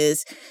do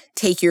is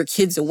take your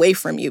kids away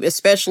from you,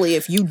 especially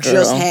if you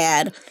just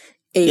had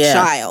a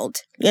child.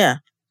 Yeah.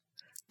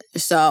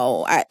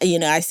 So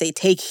I say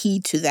take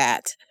heed to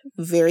that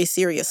very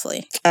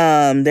seriously.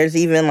 There's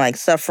even like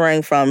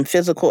suffering from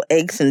physical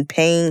aches and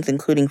pains,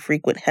 including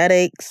frequent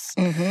headaches,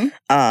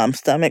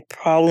 stomach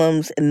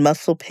problems, and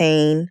muscle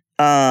pain.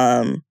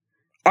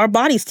 Our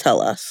bodies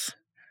tell us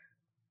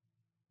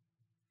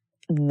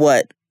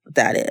what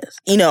that is.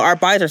 Our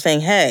bodies are saying,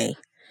 "Hey,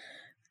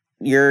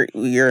 you're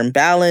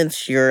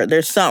imbalanced.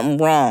 There's something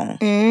wrong."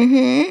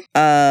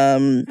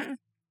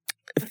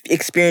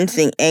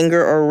 Experiencing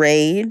anger or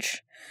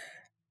rage.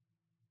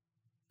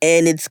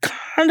 And it's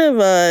kind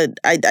of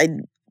I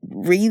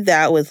read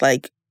that with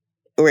like,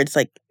 where it's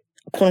like,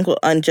 quote unquote,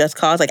 unjust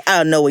cause. Like, I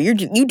don't know,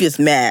 you just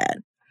mad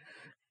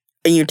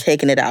and you're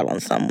taking it out on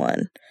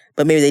someone,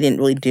 but maybe they didn't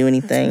really do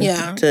anything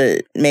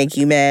to make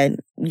you mad.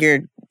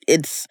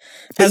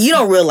 But you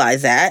don't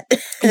realize that.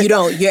 You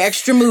don't. You're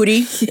extra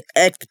moody.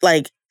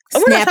 Like,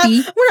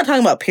 snappy. We're not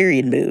talking about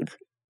period mood.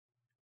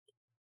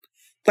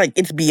 Like,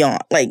 it's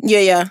beyond. Like,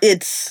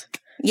 it's.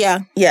 Yeah.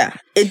 Yeah.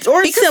 It's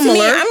or because similar. To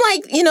me, I'm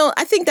like,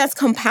 I think that's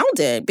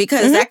compounded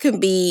because that could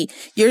be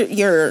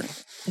you're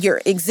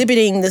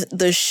exhibiting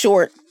the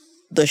short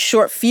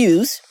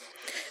fuse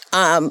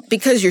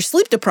because you're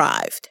sleep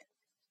deprived.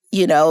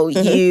 You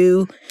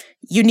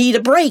need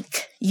a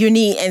break.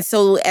 And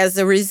so as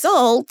a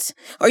result,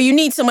 or you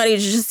need somebody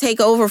to just take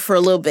over for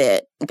a little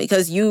bit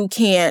because you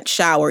can't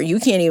shower, you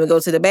can't even go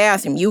to the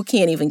bathroom, you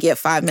can't even get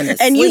 5 minutes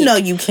and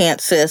sleep. You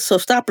can't, sis, so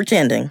stop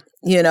pretending.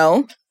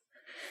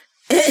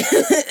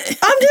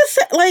 I'm just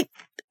like,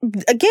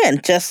 again,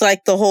 just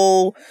like the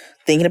whole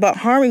thinking about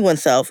harming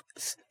oneself.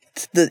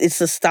 It's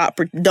the stop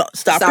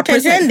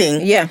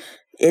pretending. Yeah,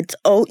 it's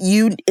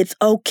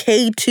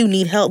okay to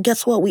need help.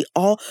 Guess what? We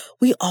all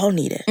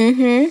need it.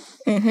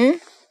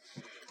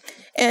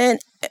 And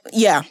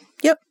yeah,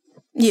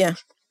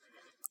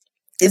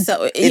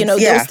 So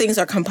those things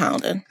are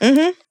compounded.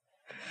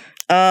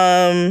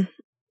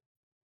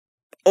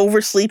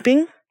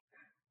 Oversleeping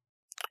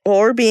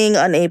or being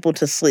unable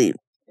to sleep.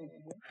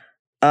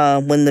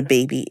 When the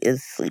baby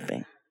is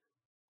sleeping.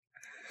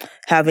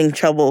 Having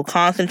trouble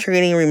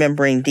concentrating,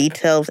 remembering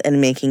details,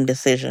 and making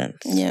decisions.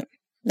 Yep.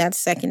 That's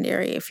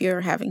secondary if you're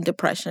having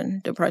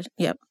depression.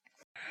 Yep.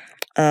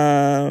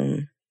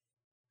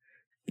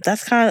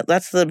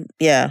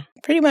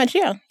 Pretty much,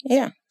 yeah.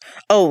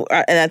 Oh,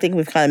 and I think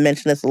we've kind of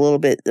mentioned this a little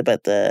bit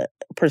about the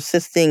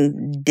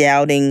persisting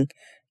doubting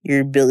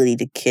your ability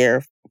to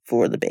care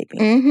for the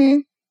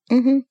baby.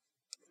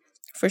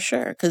 For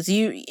sure. Because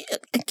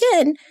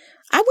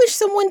I wish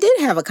someone did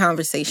have a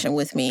conversation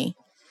with me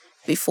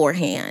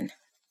beforehand.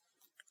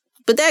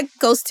 But that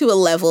goes to a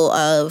level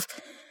of,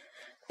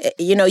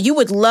 you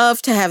would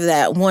love to have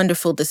that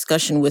wonderful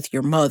discussion with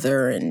your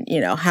mother and,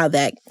 how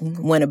that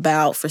went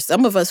about. For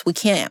some of us, we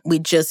can't. We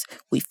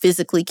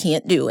physically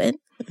can't do it.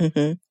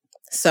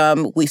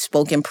 Some, we've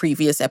spoken in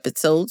previous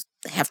episodes,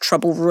 have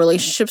trouble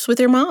relationships with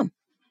their mom.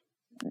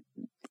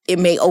 It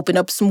may open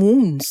up some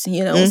wounds,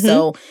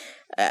 so...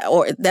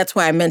 or that's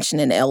why I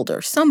mentioned an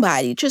elder.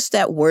 Somebody, just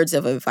that words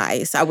of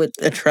advice. I would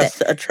a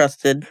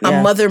trusted,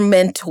 a mother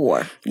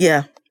mentor.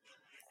 Yeah.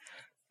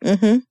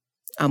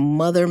 A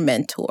mother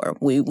mentor.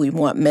 We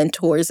want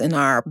mentors in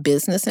our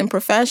business and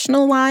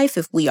professional life.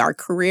 If we are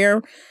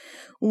career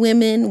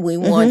women, we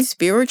want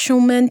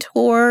spiritual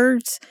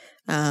mentors.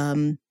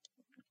 Why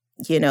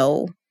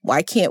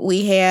can't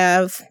we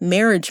have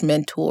marriage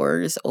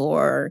mentors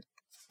or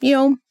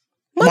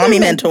mommy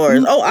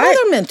mentors.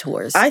 Mother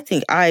mentors. I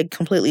think I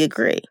completely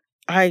agree.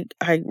 I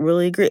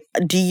really agree.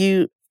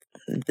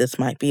 This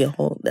might be a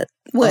whole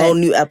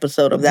new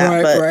episode of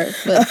that, right.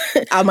 But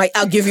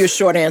I'll give you a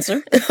short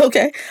answer.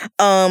 Okay.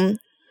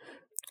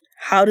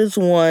 How does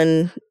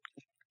one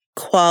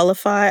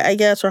qualify, I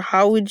guess, or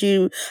how would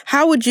you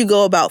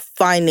go about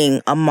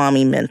finding a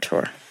mommy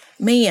mentor?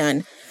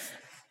 Man.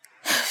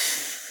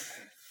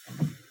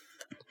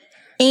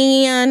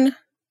 And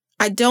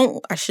I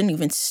shouldn't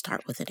even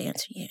start with an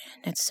answer yet.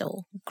 That's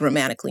so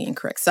grammatically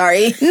incorrect.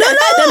 Sorry.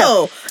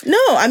 No.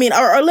 I mean,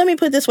 or let me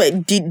put it this way.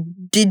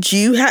 Did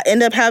you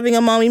end up having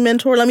a mommy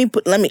mentor?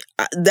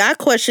 That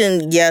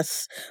question,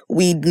 yes,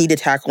 we need to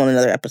tackle in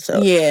another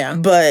episode. Yeah.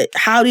 But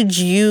how did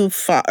you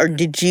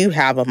did you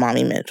have a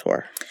mommy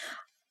mentor?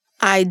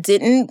 I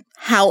didn't.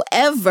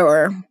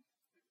 However,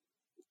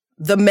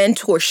 the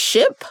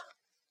mentorship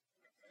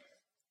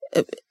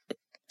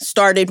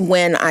started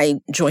when I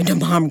joined a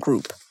mom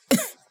group.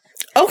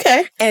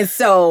 Okay. And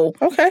so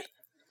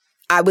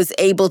I was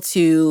able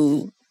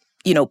to,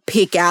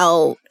 pick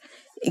out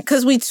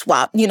because we'd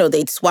swap,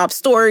 they'd swap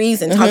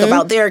stories and talk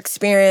about their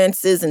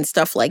experiences and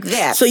stuff like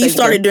that. So you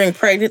started during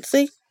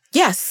pregnancy?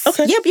 Yes.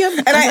 Okay. Yep.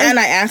 And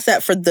I asked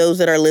that for those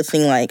that are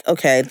listening, like,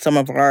 okay, some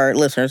of our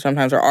listeners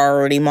sometimes are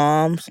already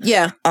moms.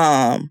 Yeah.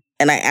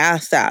 And I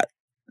asked that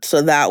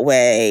so that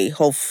way,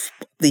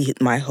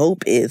 my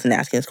hope is in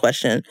asking this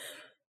question,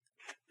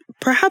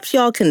 perhaps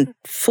y'all can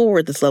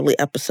forward this lovely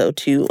episode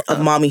to a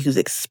mommy who's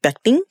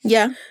expecting.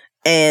 Yeah.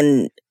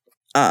 And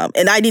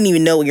I didn't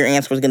even know what your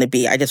answer was going to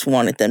be. I just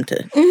wanted them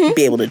to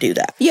be able to do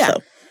that. Yeah.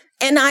 So.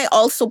 And I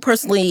also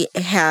personally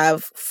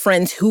have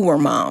friends who were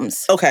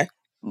moms. Okay.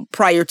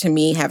 Prior to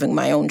me having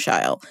my own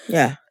child.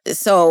 Yeah.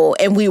 So,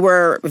 and we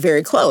were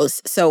very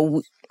close.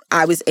 So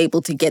I was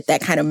able to get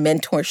that kind of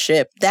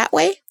mentorship that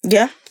way.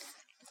 Yeah.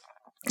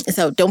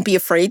 So don't be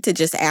afraid to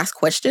just ask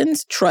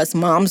questions. Trust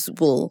moms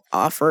will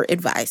offer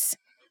advice.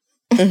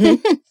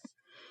 Mm-hmm.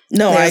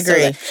 No, I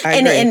agree.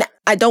 And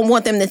I don't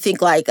want them to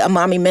think like a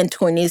mommy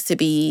mentor needs to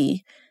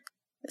be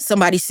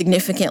somebody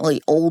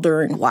significantly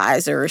older and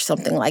wiser or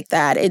something like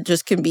that. It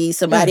just can be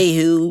somebody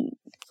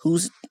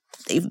who's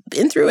they've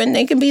been through and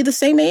they can be the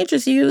same age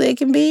as you. They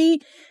can be,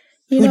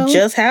 who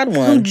just had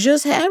one.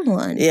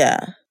 Yeah.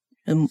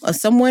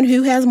 Someone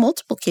who has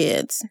multiple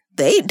kids.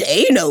 They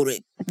know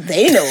that.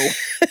 They know.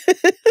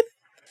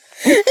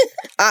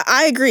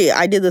 I agree.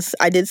 I did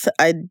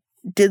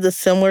the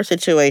similar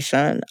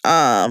situation.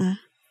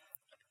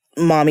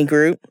 Mommy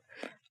group.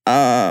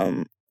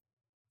 And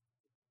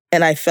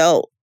I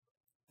felt,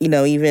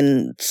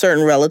 even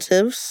certain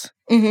relatives,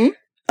 even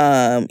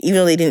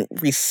though they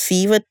didn't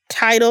receive a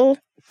title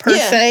per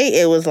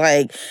se, it was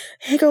like,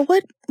 hey girl,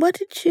 how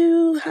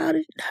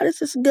does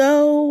this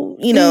go?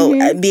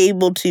 Be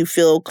able to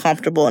feel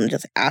comfortable and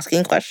just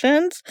asking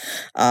questions,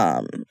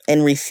 and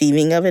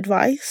receiving of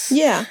advice.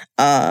 Yeah.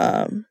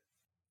 And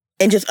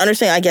just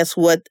understand, I guess,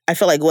 what a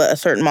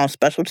certain mom's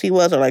specialty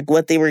was, or like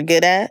what they were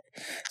good at.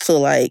 So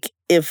like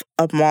if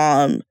a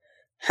mom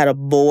had a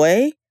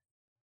boy,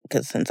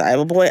 because since I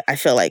have a boy, I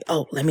feel like,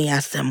 oh, let me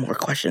ask them more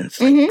questions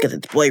because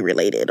it's boy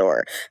related,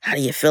 or how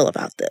do you feel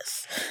about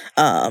this?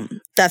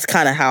 That's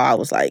kind of how I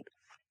was like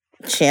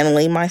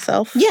channeling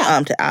myself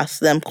to ask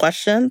them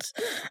questions.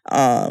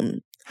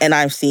 And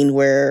I've seen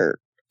where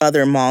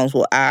other moms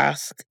will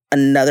ask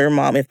another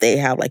mom if they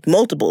have like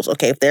multiples.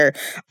 Okay, if they're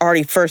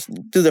already through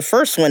the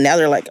first one, now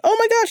they're like, oh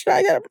my gosh,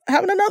 I got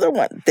having another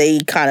one. They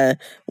kind of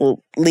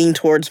will lean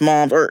towards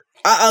moms, or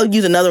I'll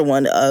use another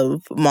one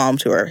of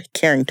moms who are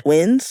carrying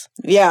twins.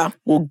 Yeah.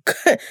 Well,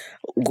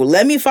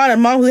 let me find a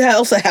mom who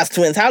also has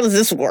twins. How does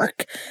this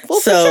work? Well,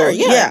 for sure.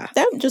 Yeah.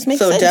 That just makes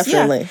sense. So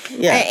definitely.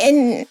 Yeah.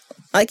 And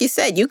like you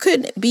said, you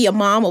could be a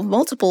mom of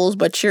multiples,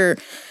 but you're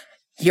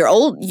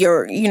old,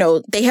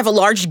 they have a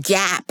large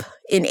gap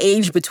in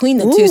age between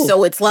the two.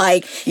 So it's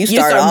like you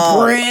start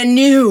brand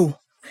new.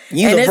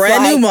 You're a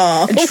brand new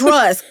mom.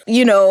 Trust,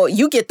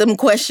 you get them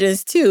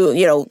questions too.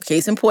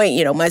 Case in point,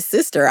 my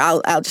sister,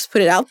 I'll just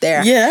put it out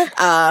there. Yeah.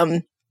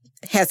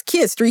 Has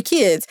 3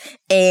 kids,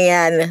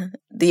 and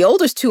the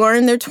oldest 2 are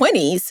in their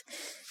 20s,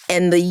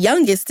 and the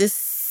youngest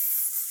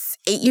is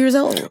 8 years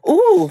old.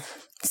 Ooh.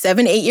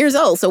 7, 8 years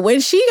old. So when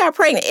she got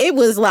pregnant, it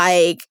was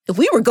like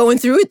we were going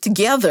through it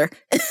together.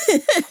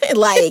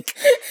 Like,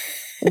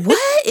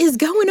 what is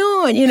going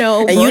on? And you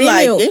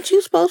like, ain't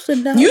you supposed to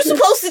know? You're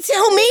supposed to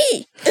tell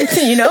me.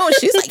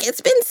 She's like, it's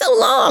been so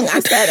long.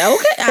 I said,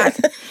 okay,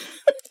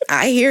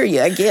 I hear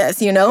you, I guess,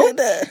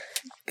 Goodness.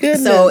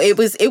 So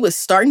it was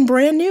starting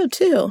brand new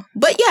too.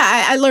 But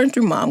yeah, I learned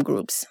through mom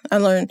groups. I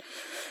learned,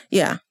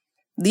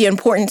 the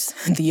importance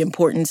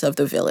of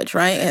the village,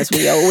 right? As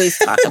we always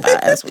talk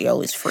about, talk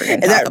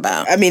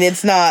about. I mean,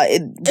 it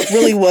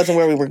really wasn't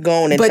where we were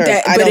going.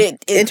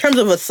 In terms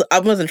of I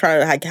wasn't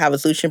trying to have a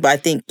solution, but I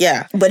think,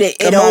 yeah. But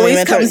it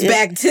always comes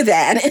back to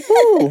that.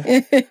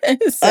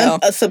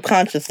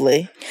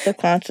 Subconsciously.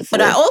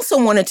 But I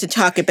also wanted to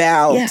talk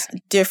about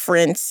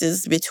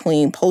differences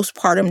between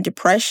postpartum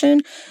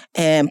depression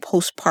and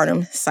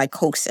postpartum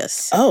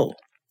psychosis. Oh.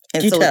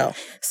 And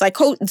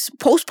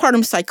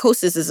postpartum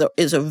psychosis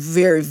is a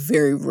very,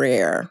 very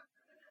rare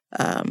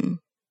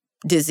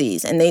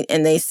disease, and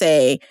they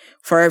say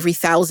for every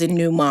 1,000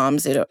 new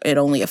moms, it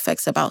only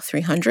affects about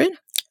 300.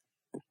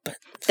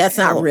 That's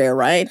not rare,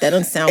 right? That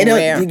doesn't sound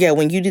rare. Yeah,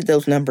 when you did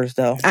those numbers,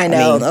 though, I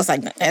know. I was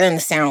like, that doesn't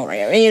sound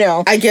rare,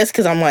 I guess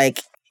because I'm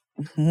like,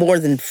 more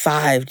than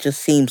 5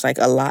 just seems like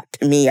a lot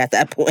to me at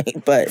that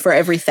point. But for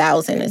every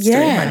 1,000, it's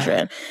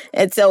 300.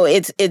 And so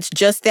it's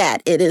just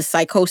that. It is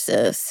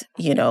psychosis,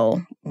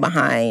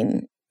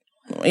 behind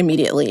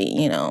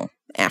immediately,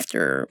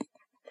 after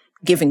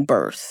giving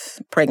birth,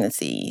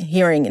 pregnancy,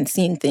 hearing and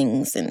seeing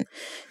things, and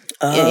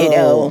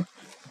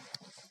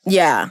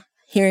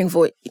hearing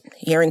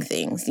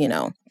things,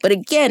 But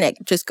again, it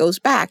just goes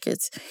back.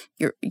 It's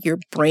your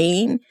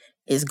brain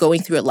is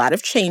going through a lot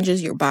of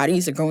changes. Your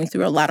bodies are going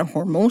through a lot of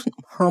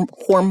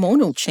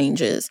hormonal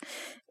changes.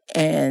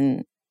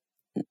 And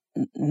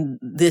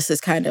this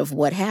is kind of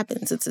what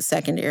happens. It's a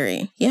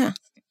secondary. Yeah.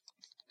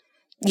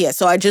 Yeah.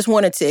 So I just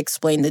wanted to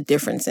explain the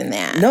difference in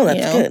that. No,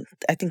 that's good.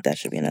 I think that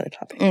should be another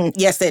topic.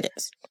 Yes, it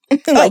is.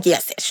 Like,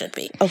 yes, it should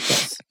be. Of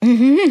course.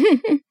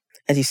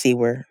 As you see,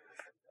 we're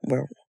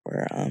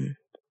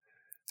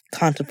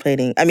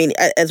contemplating. I mean,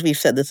 as we've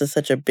said, this is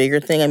such a bigger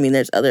thing. I mean,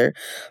 there's other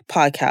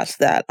podcasts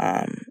that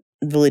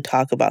really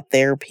talk about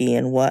therapy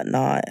and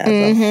whatnot as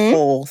a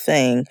whole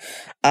thing.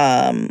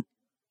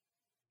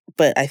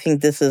 But I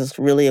think this is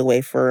really a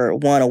way for,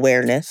 one,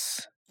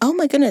 awareness. Oh,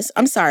 my goodness.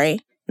 I'm sorry.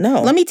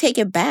 No. Let me take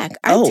it back.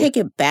 I take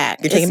it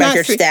back. You're taking back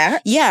your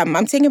stat? Yeah,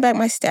 I'm taking back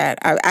my stat.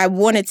 I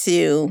wanted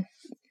to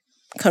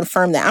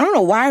confirm that. I don't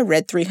know why I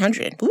read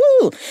 300.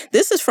 Woo!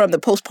 This is from the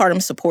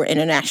Postpartum Support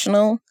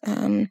International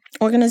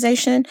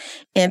organization.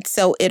 And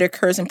so it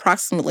occurs in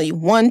approximately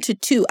 1 to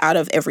 2 out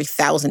of every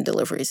 1,000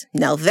 deliveries.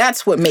 Now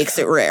that's what makes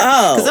it rare.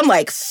 Because I'm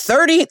like,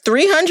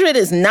 300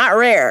 is not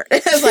rare.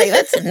 It's like,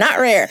 that's not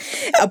rare.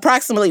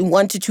 Approximately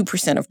 1 to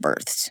 2% of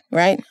births,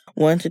 right?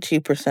 1 to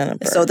 2% of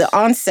births. So the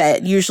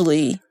onset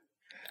usually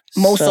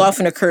most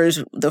often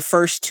occurs the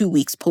first 2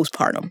 weeks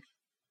postpartum.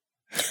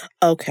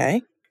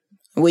 Okay.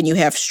 When you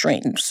have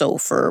strain. So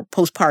for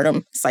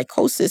postpartum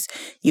psychosis,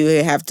 you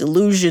have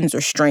delusions or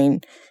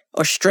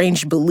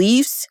strange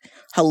beliefs,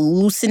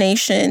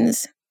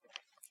 hallucinations.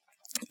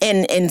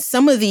 And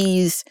some of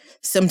these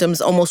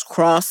symptoms almost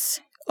cross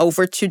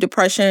over to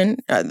depression.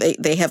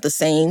 They have the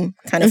same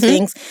kind of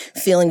things.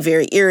 Feeling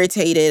very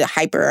irritated,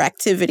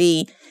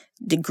 hyperactivity,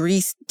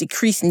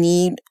 decreased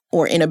need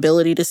or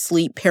inability to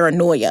sleep,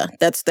 paranoia.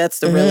 That's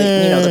the really,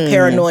 the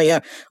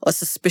paranoia or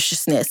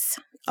suspiciousness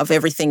of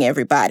everything,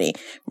 everybody.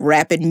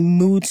 Rapid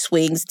mood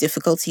swings,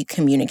 difficulty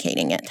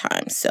communicating at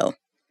times. So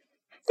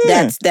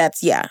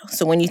that's yeah.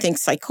 So when you think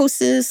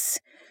psychosis,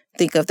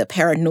 think of the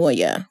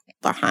paranoia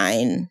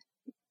behind,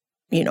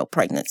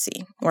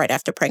 pregnancy, right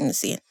after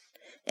pregnancy.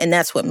 And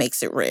that's what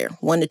makes it rare,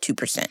 1 to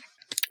 2%.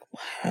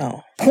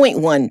 Wow.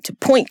 0.1 to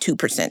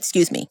 0.2%,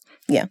 excuse me.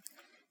 Yeah.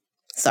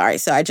 Sorry.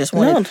 So I just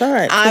wanted, it's all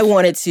right. I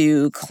wanted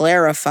to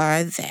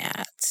clarify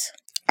that.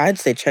 I'd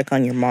say check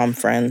on your mom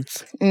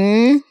friends.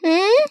 And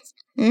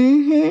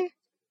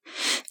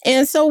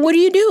so what do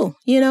you do?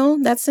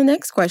 That's the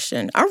next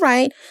question. All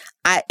right.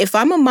 If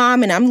I'm a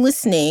mom and I'm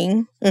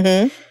listening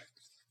and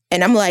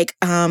I'm like,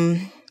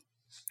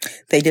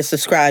 they just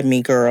described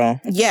me,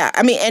 girl. Yeah.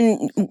 I mean,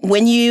 and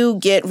when you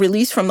get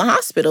released from the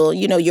hospital,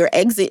 your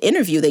exit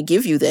interview, they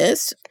give you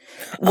this.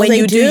 When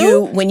you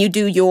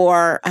do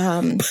your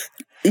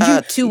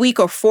 2-week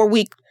or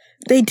 4-week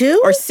they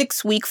do? Or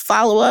 6-week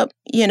follow-up,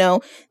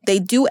 they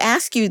do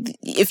ask you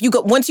if you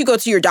go once you go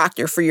to your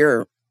doctor for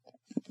your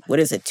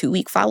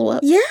 2-week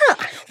follow-up? Yeah.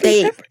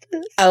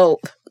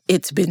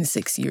 It's been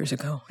 6 years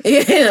ago.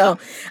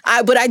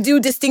 But I do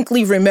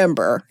distinctly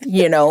remember,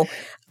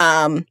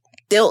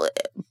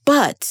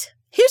 but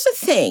here's the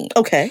thing.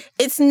 Okay.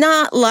 It's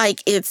not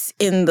like it's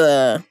in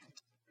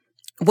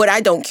what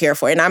I don't care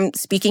for, and I'm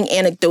speaking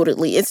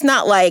anecdotally, it's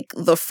not like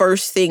the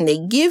first thing they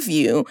give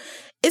you.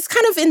 It's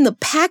kind of in the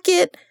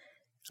packet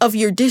of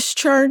your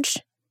discharge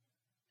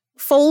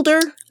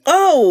folder.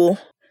 Oh.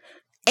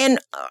 And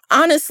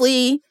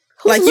honestly,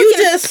 who's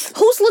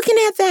looking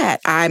at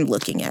that? I'm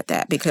looking at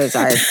that because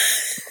I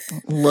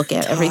look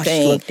at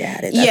everything. Looked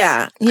at it.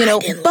 Yeah,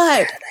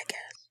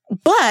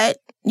 but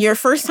your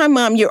first-time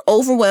mom, you're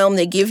overwhelmed.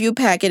 They give you a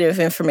packet of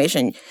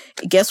information.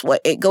 Guess what?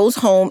 It goes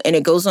home and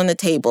it goes on the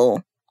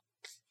table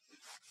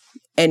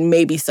and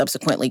maybe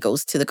subsequently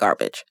goes to the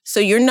garbage.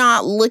 So you're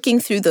not looking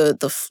through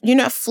you're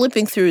not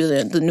flipping through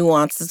the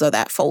nuances of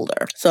that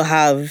folder. So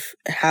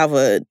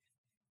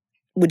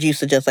would you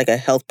suggest like a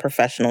health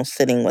professional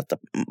sitting with the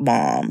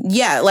mom?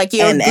 Yeah, like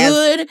you're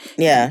good.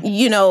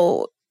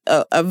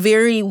 A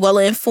very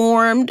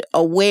well-informed,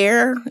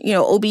 aware,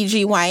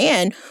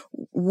 OBGYN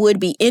would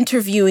be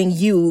interviewing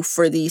you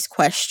for these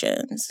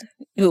questions,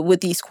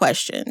 with these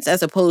questions,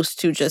 as opposed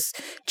to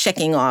just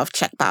checking off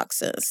check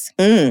boxes.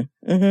 No,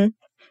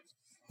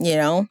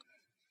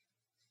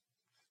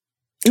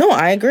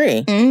 I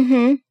agree.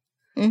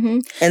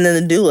 And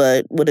then the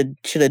doula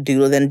should a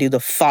doula then do the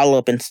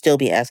follow-up and still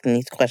be asking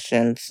these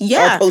questions?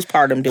 Yeah. Or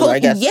postpartum doula, I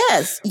guess.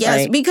 Yes,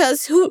 right?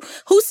 Because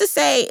who's to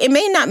say it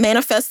may not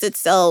manifest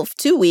itself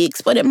 2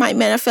 weeks, but it might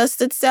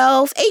manifest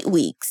itself 8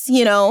 weeks,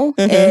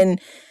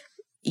 and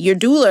your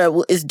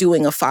doula is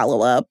doing a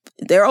follow-up.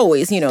 They're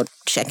always,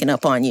 checking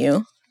up on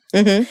you.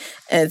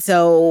 And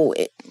so,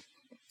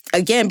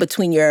 again,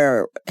 between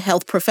your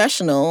health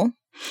professional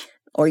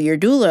or your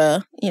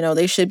doula,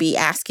 they should be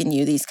asking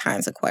you these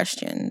kinds of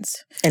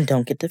questions. And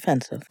don't get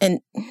defensive.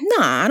 And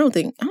I don't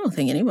think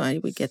anybody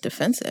would get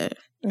defensive.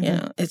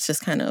 It's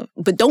just kind of,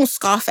 but don't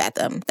scoff at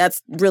them.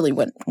 That's really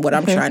what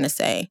I'm trying to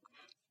say.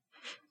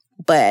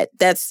 But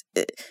that's,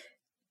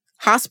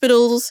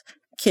 hospitals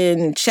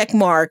can check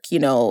mark,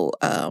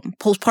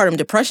 postpartum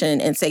depression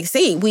and say,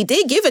 see, we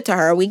did give it to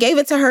her. We gave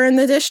it to her in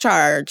the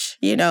discharge,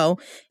 in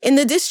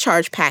the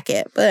discharge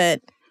packet, but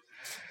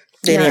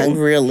they didn't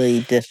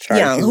really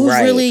discharge you,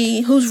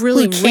 who's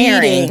really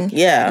reading?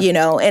 Yeah.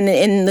 And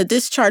in the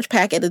discharge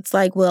packet, it's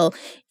like, well,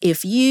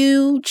 if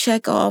you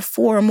check off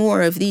 4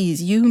 more of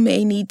these, you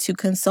may need to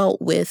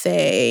consult with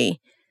a,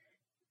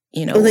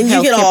 well, then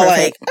you get all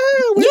like,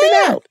 oh, we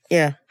did out.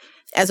 Yeah.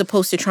 as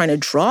opposed to trying to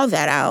draw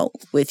that out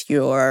with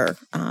your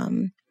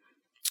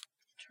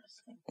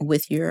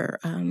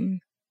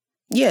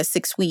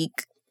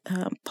 6-week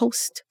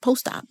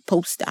post-op.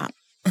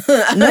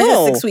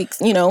 No, 6 weeks,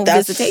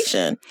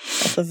 visitation.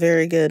 That's a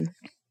very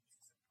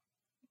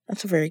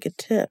good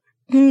tip.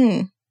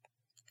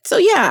 So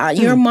yeah,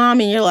 you're a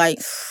mom and you're like,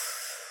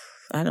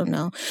 I don't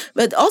know.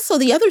 But also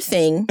the other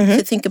thing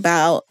to think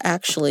about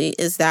actually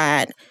is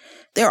that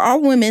there are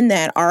women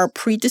that are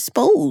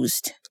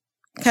predisposed,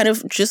 kind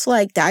of just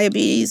like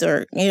diabetes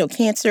or,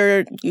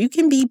 cancer. You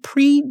can be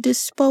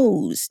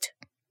predisposed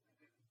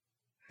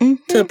to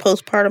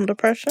postpartum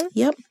depression.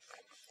 Yep.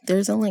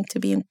 There's a link to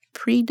being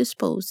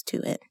predisposed to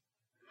it.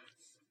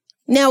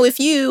 Now, if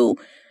you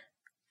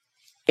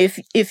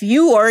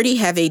already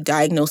have a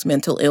diagnosed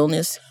mental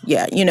illness,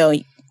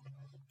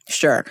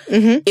 sure.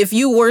 If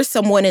you were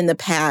someone in the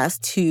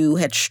past who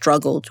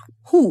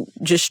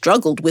just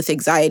struggled with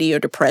anxiety or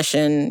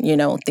depression,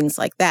 things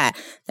like that,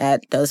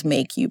 that does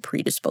make you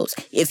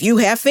predisposed. If you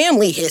have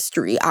family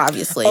history,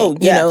 obviously,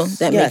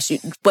 makes you,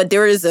 but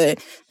there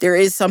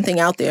is something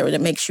out there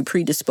that makes you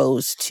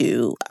predisposed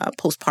to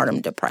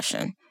postpartum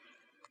depression.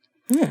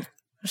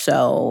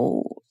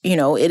 So,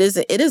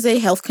 it is a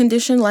health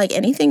condition like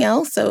anything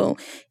else. So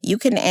you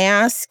can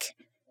ask,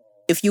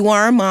 if you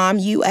are a mom,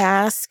 you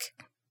ask,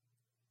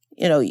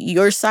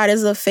 your side of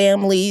the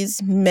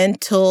family's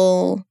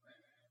medical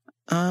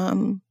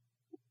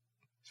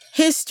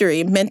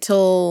history, not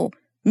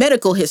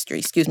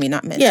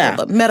mental,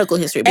 but medical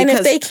history. And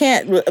if they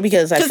can't,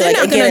 because I feel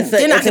like,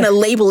 they're not going to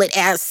label it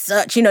as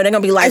such, they're going to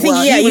be like,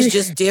 he was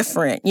just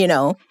different,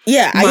 Yeah,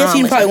 I guess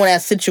you probably want to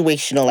ask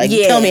situational,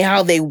 tell me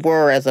how they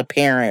were as a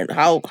parent.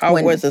 How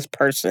was this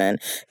person?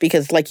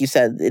 Because like you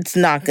said, it's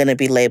not going to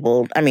be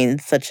labeled. I mean,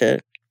 it's such a,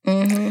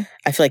 I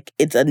feel like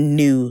it's a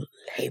new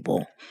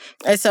label.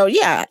 And so,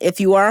 if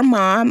you are a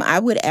mom, I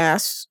would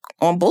ask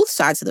on both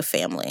sides of the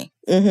family.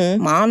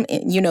 Mom,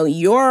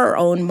 your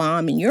own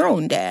mom and your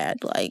own dad,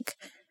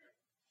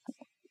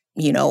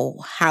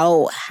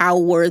 how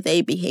were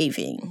they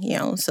behaving,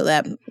 so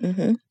that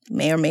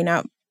may or may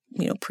not,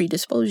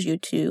 predispose you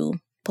to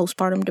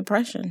postpartum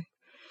depression.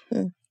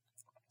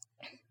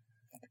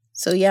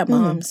 So,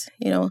 moms,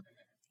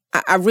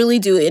 I really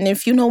do. And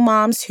if you know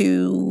moms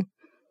who,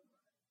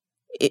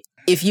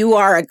 if you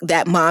are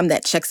that mom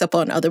that checks up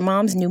on other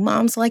moms, new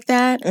moms like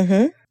that,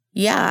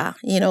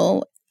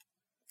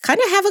 kind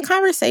of have a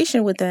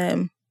conversation with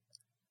them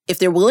if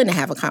they're willing to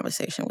have a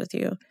conversation with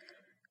you.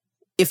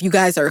 If you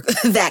guys are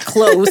that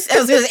close,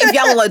 if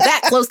y'all are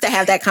that close to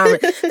have that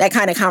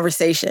kind of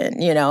conversation,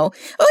 but even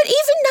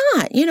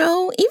not,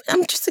 even,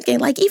 I'm just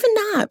thinking even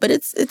not, but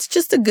it's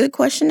just a good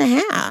question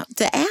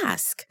to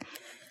ask.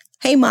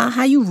 Hey, Ma,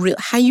 how you really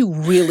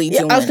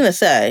doing? I was gonna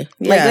say,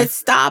 let's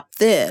stop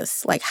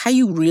this. How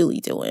you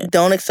really doing?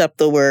 Don't accept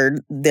the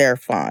word "they're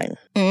fine."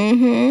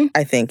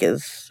 I think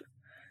is.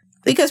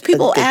 Because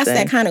people ask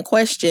that kind of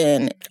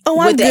question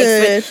I'm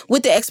good.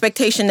 With the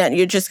expectation that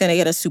you're just going to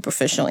get a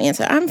superficial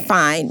answer. I'm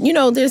fine.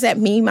 There's that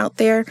meme out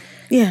there.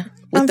 Yeah.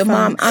 With the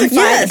mom, I'm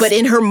fine. But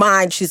in her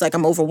mind, she's like,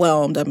 I'm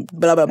overwhelmed. I'm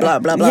blah, blah, blah,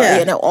 blah,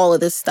 blah. All of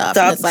this stuff.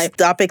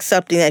 Stop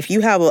accepting that. If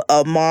you have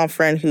a mom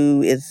friend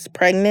who is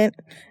pregnant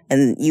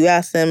and you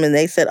ask them and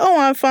they said,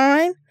 I'm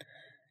fine,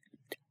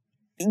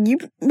 you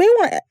may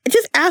want to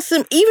just ask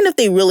them, even if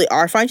they really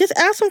are fine, just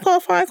ask them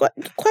qualifying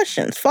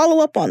questions.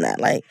 Follow up on that.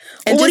 What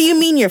do you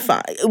mean you're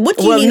fine? What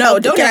do you mean? No,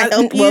 don't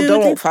help you?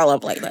 Don't follow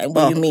up like that.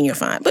 What do you mean you're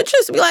fine? But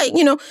just be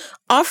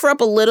offer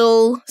up a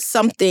little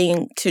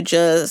something to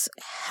just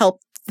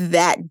help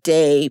that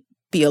day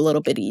be a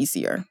little bit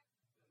easier.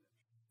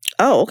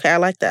 Oh, okay. I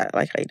like that. I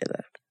like how you did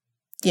that.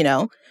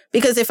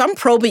 Because if I'm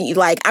probing you,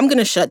 I'm going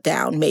to shut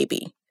down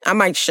maybe. I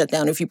might shut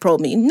down if you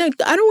probe me. No,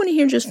 I don't want to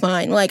hear just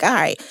fine. All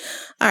right,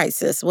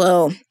 sis.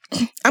 Well,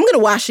 I'm going to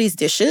wash these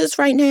dishes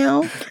right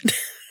now.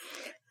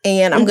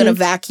 And I'm going to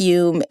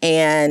vacuum.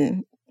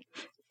 And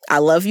I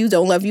love you,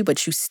 don't love you,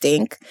 but you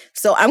stink.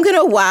 So I'm going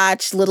to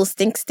watch Little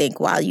Stink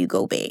while you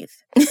go bathe.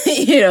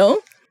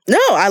 No,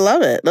 I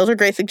love it. Those are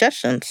great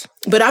suggestions.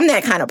 But I'm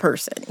that kind of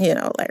person,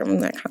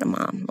 I'm that kind of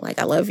mom.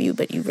 I love you,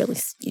 but you really,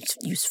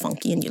 you's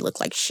funky and you look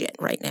like shit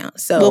right now.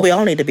 So, well, we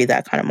all need to be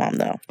that kind of mom,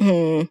 though.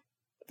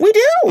 We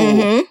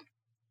do.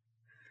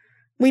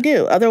 We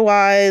do.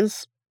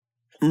 Otherwise,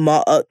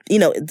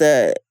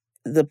 the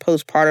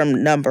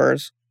postpartum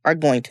numbers are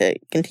going to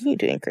continue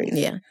to increase.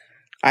 Yeah.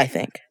 I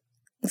think.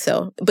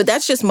 So, but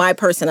that's just my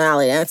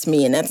personality. That's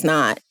me. And that's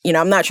not,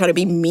 I'm not trying to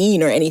be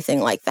mean or anything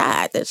like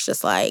that. That's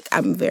just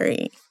I'm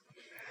very.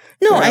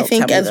 No, I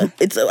think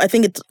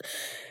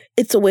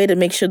it's a way to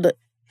make sure that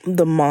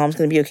the mom's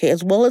going to be okay,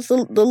 as well as the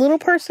little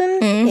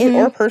person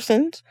or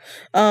persons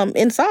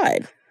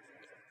inside.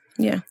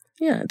 Yeah.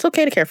 Yeah, it's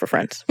okay to care for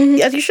friends.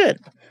 Yes, you should.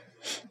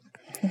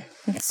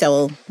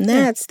 So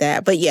that's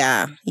that. But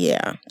yeah,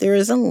 there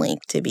is a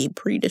link to be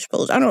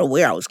predisposed. I don't know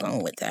where I was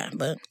going with that,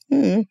 but.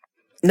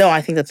 No,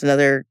 I think that's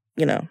another,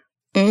 there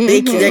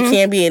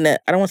can be I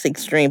don't want to say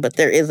extreme, but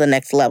there is a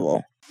next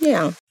level.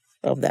 Yeah.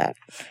 Of that.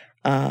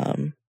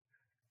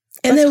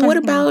 And then what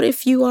about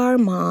if you are a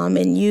mom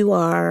and you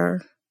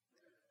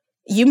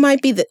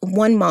might be the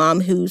one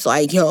mom who's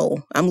like,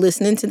 yo, I'm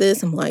listening to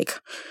this. I'm like,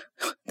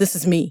 this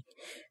is me.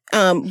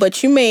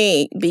 But you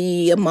may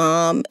be a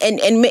mom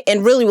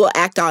and really will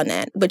act on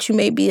that. But you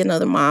may be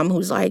another mom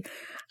who's like,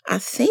 I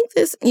think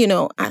this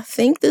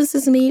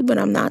is me, but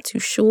I'm not too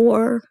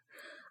sure.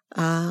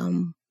 Like,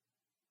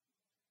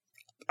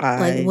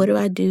 what do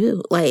I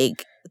do?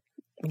 Like,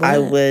 what? I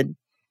would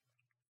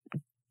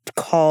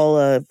call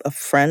a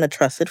friend, a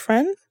trusted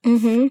friend.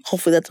 Mm-hmm.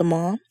 Hopefully that's a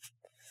mom.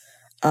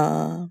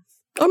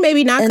 Or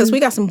maybe not, because we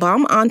got some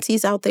bomb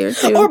aunties out there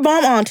too. Or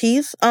bomb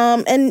aunties.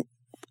 And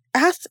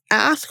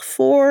ask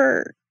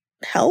for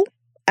help.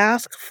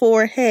 Ask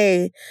for,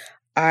 hey,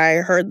 I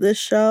heard this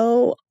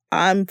show.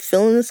 I'm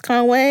feeling this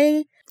kind of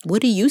way.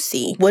 What do you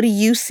see?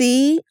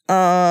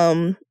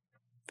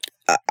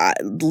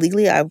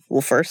 Legally, I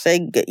will first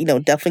say,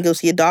 definitely go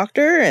see a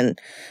doctor, and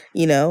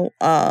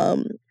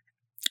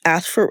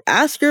ask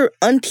your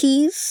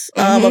aunties,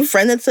 a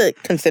friend that's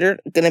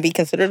going to be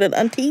considered an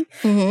auntie,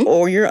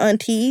 or your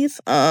aunties,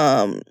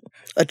 a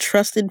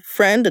trusted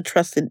friend, a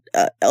trusted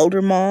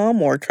elder mom,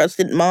 or a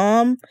trusted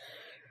mom.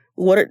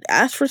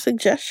 Ask for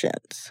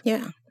suggestions.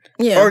 Yeah.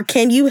 Or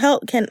can you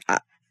help?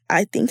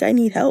 I think I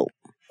need help.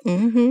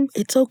 Mm-hmm.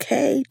 It's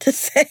okay to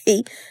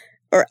say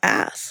or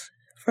ask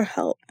for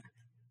help.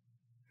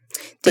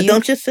 But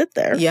don't just sit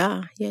there.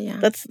 Yeah.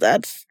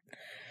 That's.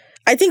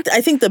 I think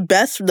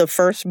the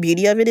first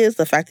beauty of it is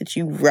the fact that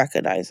you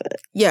recognize it.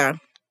 Yeah,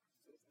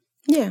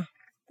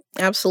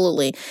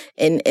 absolutely.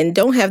 And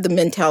don't have the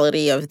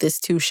mentality of this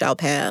too shall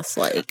pass.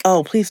 Like,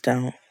 oh, please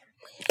don't,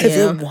 because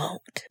it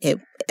won't.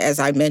 As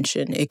I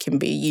mentioned, it can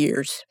be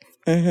years.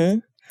 Mm-hmm.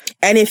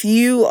 And if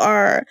you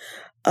are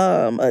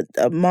a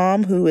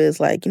mom who is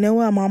like, you know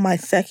what, I'm on my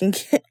second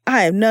kid,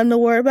 I have nothing to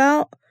worry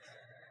about.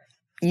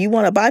 You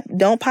want to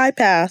don't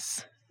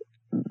bypass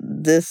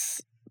this,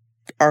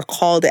 our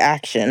call to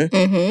action,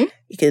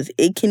 because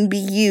it can be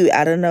you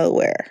out of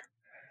nowhere.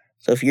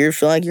 So if you're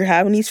feeling like you're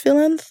having these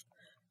feelings,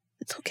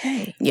 it's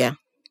okay. Yeah.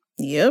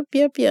 Yep.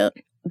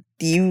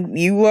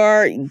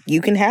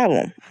 You can have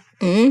them.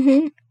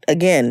 Mm-hmm.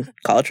 Again,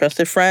 call a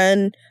trusted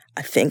friend.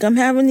 I think I'm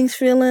having these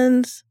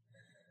feelings.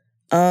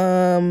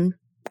 Can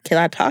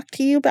I talk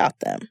to you about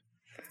them?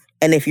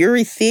 And if you're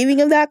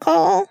receiving of that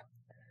call,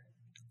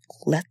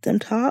 let them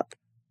talk.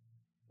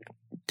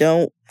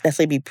 Don't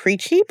necessarily be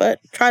preachy, but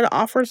try to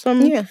offer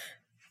some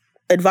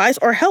advice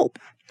or help.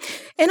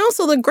 And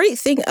also the great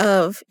thing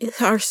of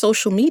our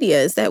social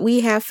media is that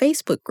we have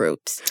Facebook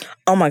groups.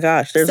 Oh my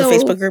gosh, there's a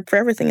Facebook group for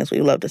everything, as we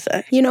love to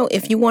say.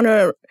 If you want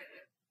to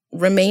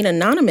remain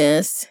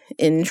anonymous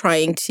in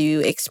trying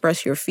to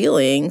express your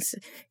feelings,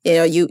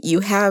 you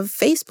have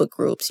Facebook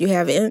groups, you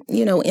have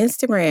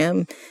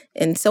Instagram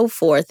and so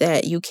forth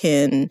that you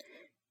can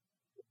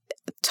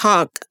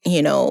talk,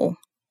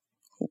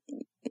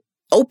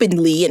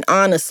 openly and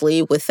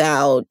honestly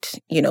without,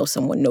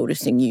 someone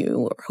noticing you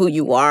or who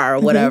you are or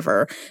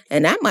whatever.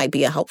 And that might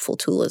be a helpful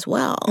tool as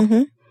well.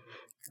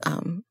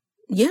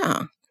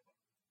 Yeah.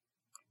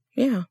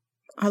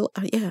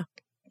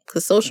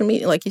 Because social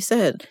media, like you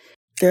said,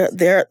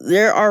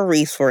 there are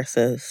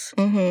resources.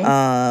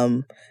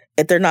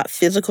 If they're not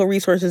physical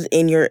resources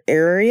in your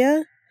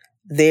area,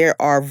 there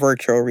are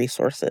virtual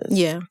resources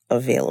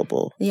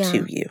available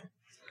to you.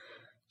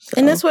 So.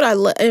 And that's what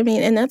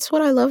and that's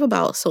what I love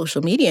about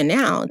social media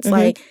now. It's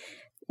like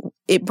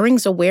it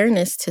brings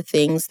awareness to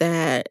things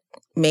that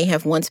may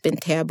have once been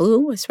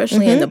taboo,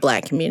 especially in the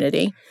Black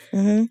community.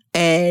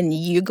 And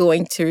you're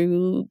going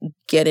to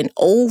get an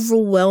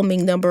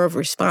overwhelming number of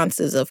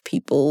responses of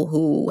people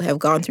who have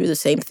gone through the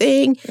same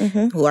thing,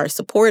 who are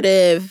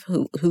supportive,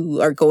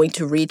 who are going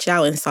to reach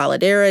out in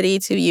solidarity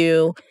to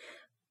you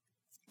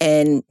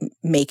and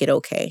make it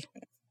okay.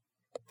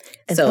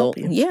 And help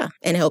you.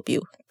 And help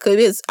you.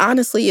 Because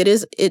honestly, it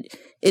is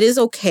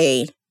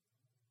okay.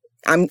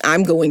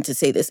 I'm going to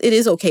say this. It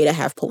is okay to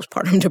have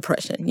postpartum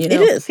depression. It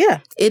is, yeah.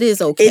 It is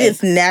okay. It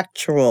is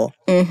natural.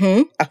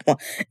 It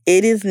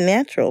is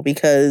natural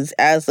because,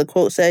 as the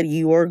quote said,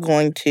 you are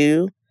going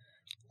to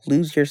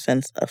lose your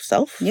sense of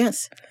self.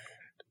 Yes.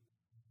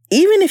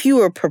 Even if you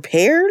were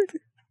prepared,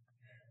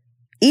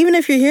 even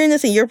if you're hearing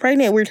this and you're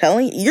pregnant, we're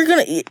telling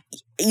you,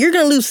 you're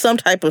gonna lose some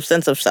type of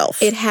sense of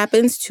self. It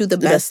happens to the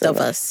best of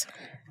us.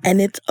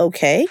 And it's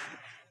okay.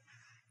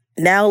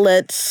 Now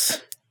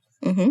let's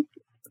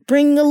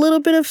bring a little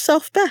bit of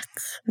self back.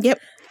 Yep.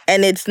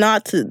 And it's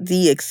not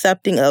the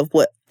accepting of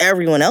what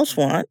everyone else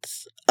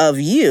wants of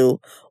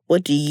you.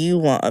 What do you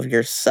want of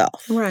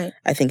yourself? Right.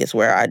 I think it's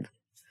where I'd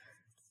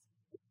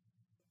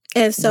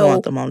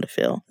want the mom to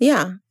feel.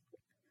 Yeah.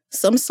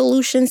 Some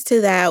solutions to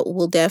that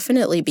will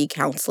definitely be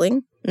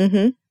counseling.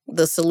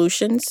 The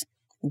solutions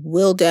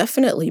will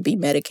definitely be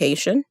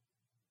medication.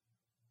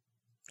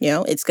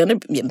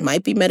 It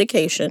might be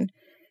medication.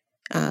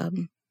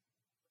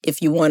 If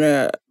you want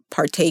to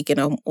partake in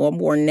a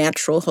more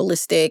natural,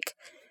 holistic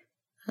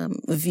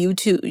view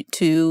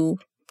to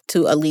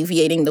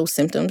alleviating those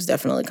symptoms,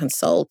 definitely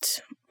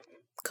consult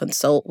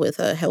with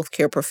a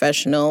healthcare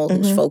professional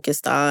who's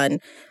focused on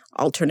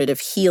alternative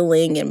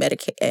healing and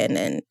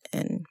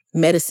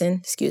medicine,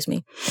 excuse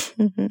me.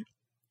 Mm-hmm.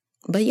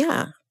 But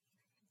yeah,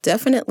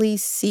 definitely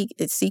seek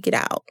it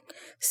out.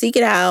 Seek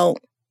it out.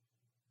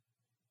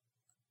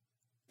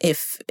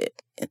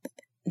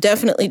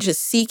 Definitely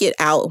just seek it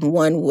out in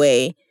one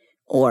way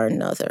or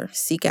another.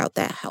 Seek out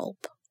that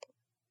help.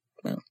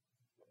 Well,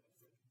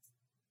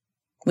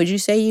 would you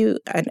say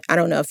I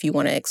don't know if you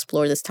want to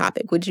explore this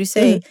topic. Would you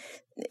say,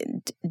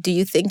 do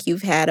you think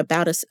you've had a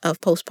bout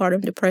of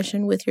postpartum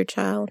depression with your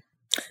child?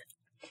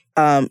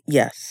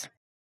 Yes.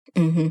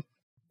 Mm-hmm.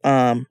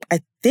 I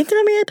think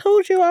I may have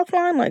told you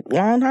offline, like, a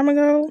long time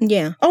ago.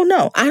 Yeah. Oh,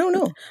 no. I don't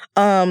know.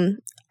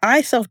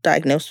 I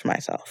self-diagnosed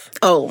myself.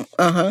 Oh,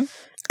 uh-huh.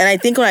 And I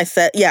think when I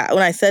said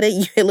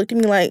it, you looked at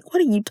me like,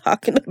 what are you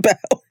talking about?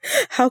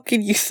 How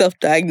can you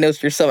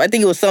self-diagnose yourself? I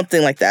think it was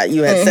something like that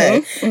you had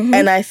said. Mm-hmm.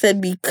 And I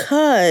said,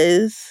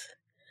 because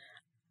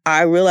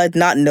I realized,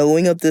 not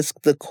knowing of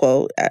the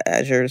quote,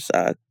 Azur's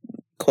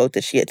quote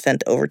that she had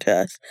sent over to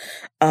us,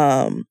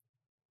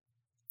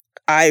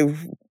 I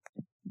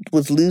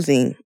was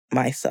losing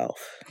myself.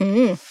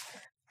 Mm-hmm.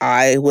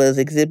 I was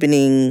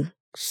exhibiting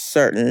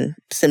certain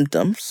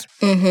symptoms.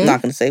 Mm-hmm. I'm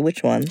not going to say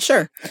which one.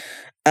 Sure.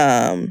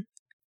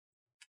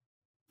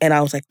 And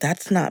I was like,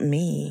 that's not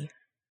me.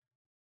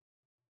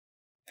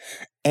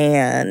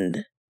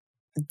 And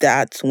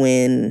that's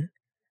when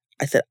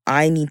I said,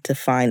 I need to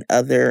find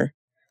other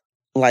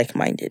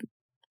like-minded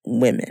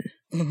women.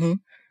 Mm-hmm.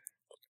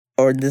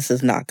 Or this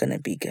is not going to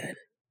be good.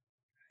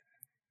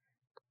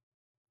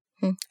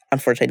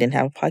 Unfortunately, I didn't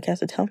have a podcast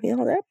to tell me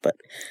all that, but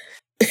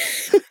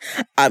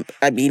I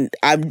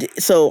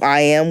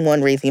am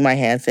one raising my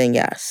hand saying,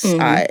 yes,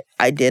 mm-hmm.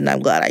 I did, and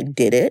I'm glad I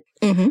did it.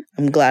 Mm-hmm.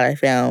 I'm glad I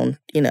found,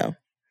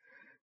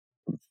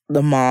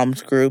 the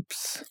moms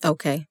groups.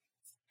 Okay.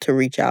 To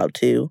reach out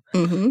to.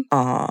 Mm-hmm.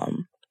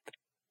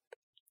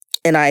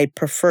 And I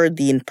preferred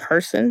the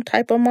in-person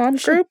type of mom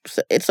groups.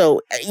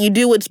 So you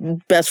do what's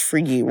best for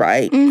you,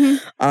 right?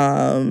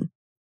 Mm-hmm.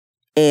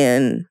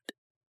 And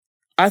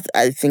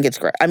I think it's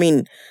great. I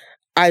mean,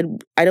 I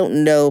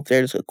don't know if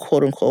there's a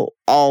quote unquote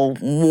all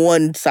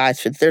one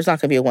size fits. There's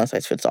not going to be a one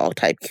size fits all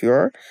type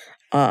cure.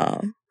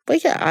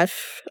 But yeah,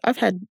 I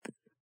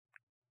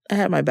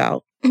had my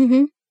bout.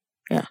 Mm-hmm.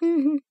 Yeah.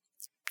 Mm-hmm.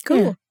 Cool.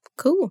 Yeah.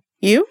 Cool.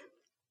 You?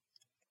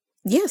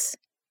 Yes.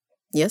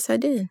 Yes, I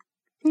did.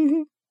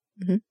 Mm-hmm.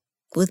 Mm-hmm.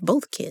 With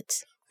both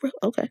kids.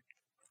 Okay.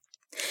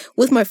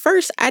 With my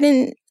first, I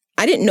didn't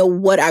know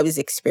what I was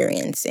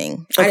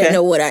experiencing. Okay. I didn't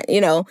know what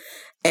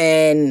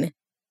and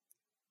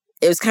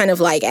it was kind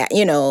of like,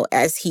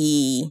 as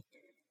he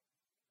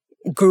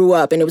grew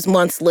up, and it was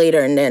months later,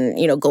 and then,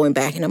 going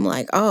back, and I'm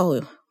like,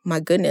 oh my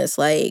goodness,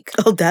 like.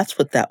 Oh, that's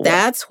what that was.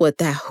 That's what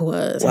that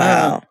was.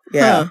 Wow.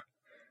 Yeah.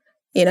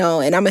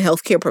 And I'm a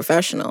healthcare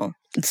professional.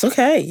 It's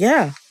okay.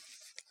 Yeah.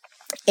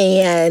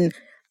 And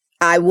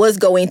I was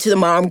going to the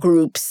mom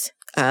groups,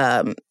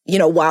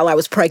 while I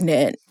was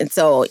pregnant. And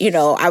so,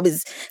 I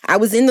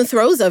was in the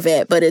throes of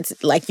it, but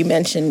it's like you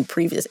mentioned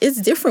previous,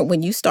 it's different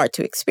when you start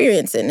to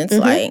experience it. And it's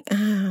like,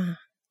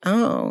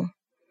 oh,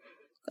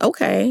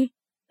 okay,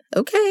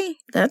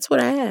 that's what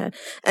I had.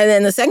 And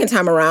then the second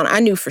time around, I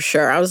knew for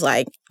sure. I was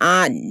like,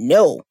 I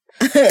know,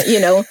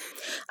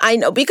 I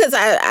know, because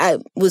I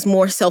was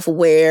more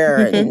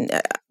self-aware and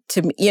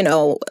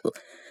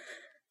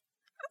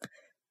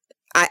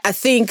I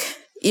think,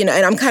 and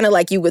I'm kind of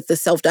like you with the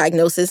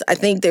self-diagnosis. I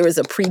think there was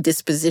a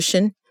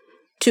predisposition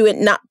to it,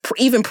 not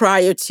even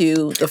prior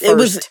to the first. It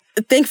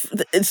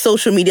was,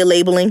 social media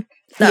labeling.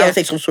 I would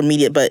say social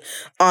media, but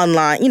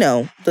online,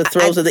 the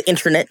throes of the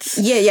internet.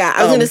 Yeah.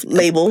 I was going to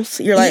labels.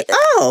 You're like,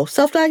 oh,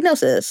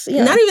 self-diagnosis.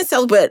 Yeah. Not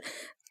even but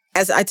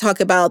as I talk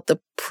about the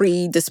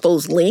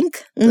predisposed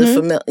link,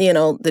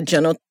 the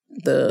general,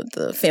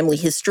 the family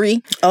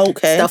history,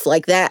 stuff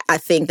like that. I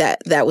think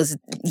that was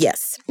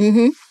yes,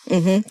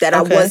 that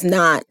I was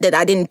not, that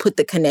I didn't put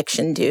the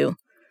connection to.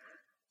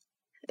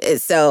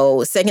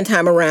 So second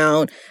time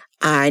around,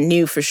 I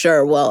knew for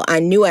sure. Well, I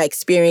knew I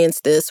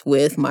experienced this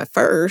with my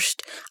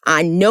first.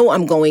 I know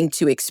I'm going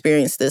to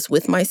experience this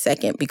with my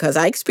second because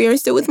I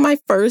experienced it with my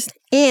first,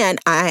 and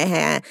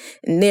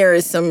there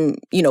is some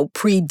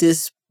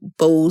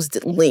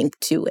predisposed link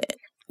to it.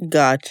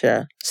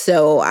 Gotcha.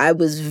 So I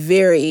was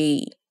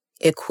very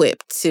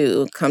equipped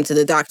to come to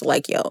the doctor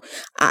like,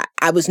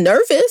 I was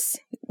nervous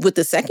with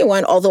the second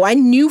one, although I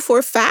knew for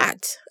a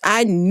fact,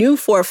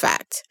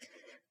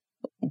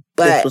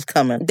 but this was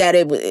coming, that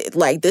it was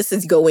like, this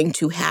is going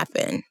to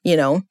happen,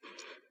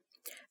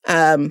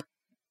 I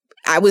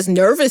was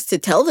nervous to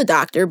tell the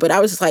doctor, but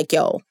I was like,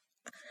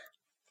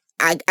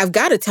 I've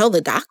got to tell the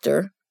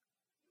doctor.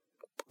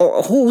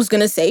 Or who's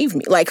going to save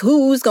me? Like,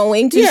 who's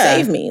going to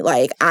save me?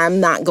 Like, I'm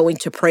not going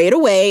to pray it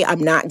away.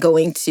 I'm not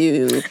going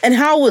to. And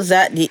how was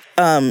that,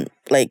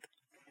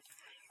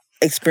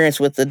 experience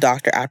with the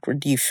doctor after?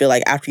 Do you feel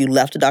like after you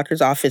left the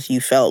doctor's office,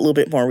 you felt a little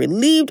bit more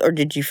relieved? Or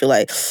did you feel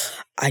like,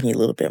 I need a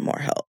little bit more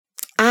help?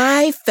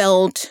 I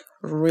felt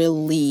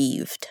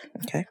relieved.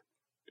 Okay.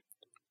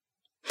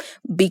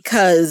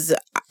 Because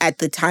at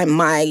the time,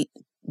 my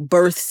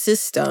birth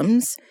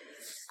systems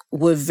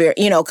were very,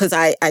 because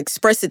I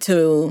expressed it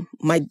to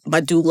my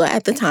doula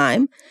at the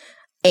time.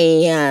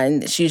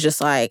 And she's just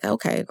like,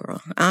 okay,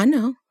 girl, I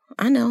know.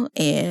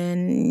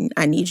 And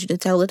I need you to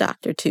tell the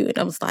doctor too. And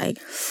I was like,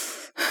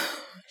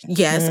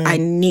 yes, I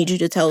need you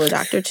to tell the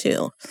doctor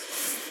too.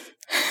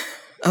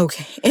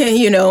 Okay. And,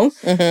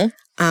 mm-hmm.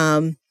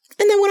 And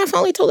then when I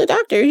finally told the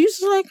doctor, he was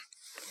just like,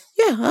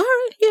 yeah, all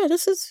right. Yeah,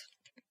 this is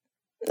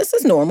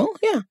normal.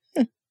 Yeah.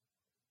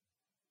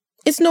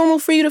 It's normal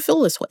for you to feel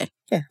this way.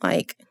 Yeah.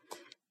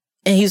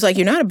 And he's like,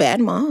 you're not a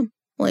bad mom.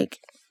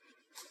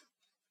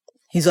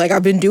 He's like,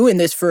 I've been doing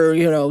this for,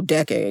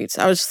 decades.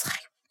 I was just like,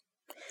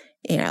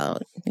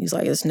 he's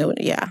like, it's no,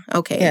 yeah,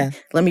 okay. Yeah.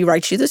 Let me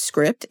write you the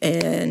script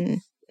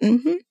and, I'll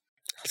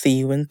see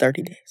you in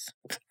 30 days.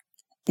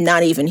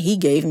 Not even, he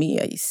gave me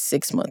a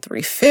 6-month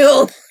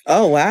refill.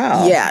 Oh,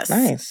 wow. Yes.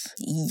 Nice.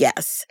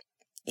 Yes.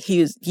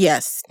 He was,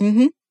 yes.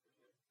 Mm-hmm.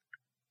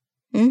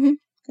 Mm-hmm.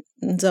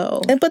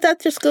 So, but that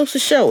just goes to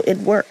show it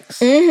works.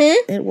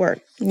 Mm-hmm. It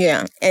works.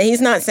 Yeah. And he's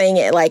not saying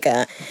it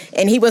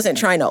and he wasn't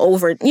trying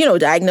to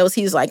diagnose.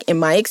 He's like, in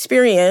my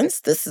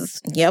experience, this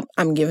is,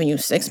 I'm giving you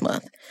 6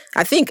 months.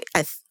 I think,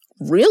 I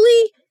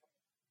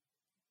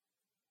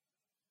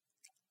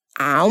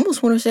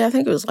almost want to say, I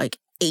think it was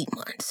 8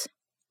 months.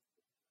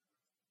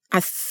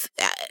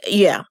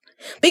 Yeah.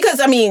 Because,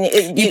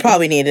 you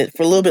probably need it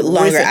for a little bit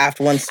longer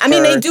after once.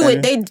 They do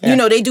it.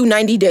 They do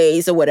 90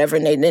 days or whatever,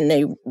 and then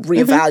they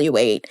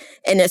reevaluate.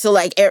 Mm-hmm. And so,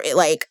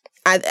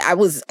 I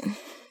was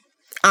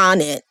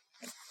on it.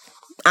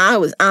 I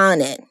was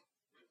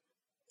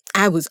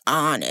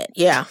on it.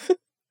 Yeah.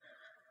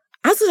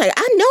 I was like,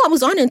 I know I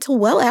was on it until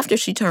well after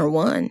she turned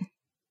 1.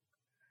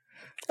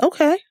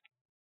 Okay.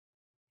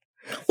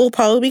 Well,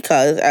 probably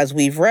because, as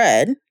we've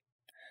read,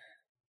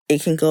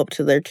 it can go up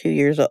to they're 2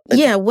 years old.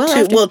 Yeah,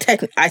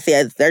 technically, I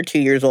say they're 2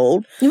 years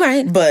old.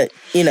 Right. But,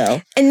 and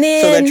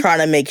then, so they're trying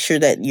to make sure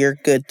that you're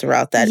good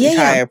throughout that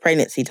entire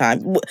pregnancy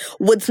time.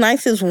 What's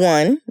nice is,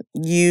 one,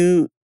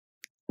 you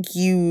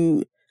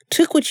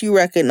took what you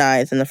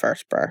recognized in the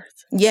first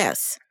birth.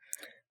 Yes.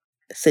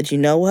 Said, you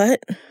know what?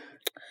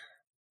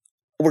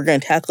 We're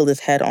going to tackle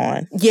this head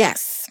on.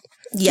 Yes.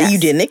 Yes. You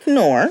didn't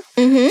ignore.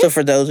 Mm-hmm. So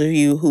for those of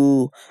you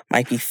who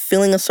might be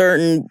feeling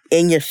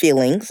in your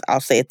feelings,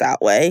 I'll say it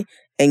that way,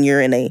 and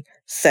you're in a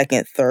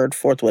second, third,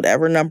 fourth,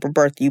 whatever number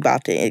birth you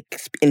about to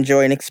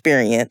enjoy and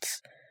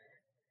experience,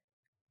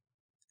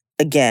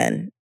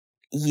 again,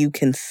 you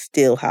can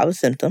still have the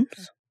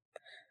symptoms.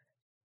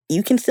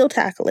 You can still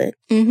tackle it.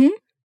 Mm-hmm.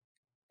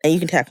 And you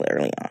can tackle it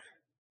early on.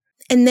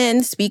 And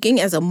then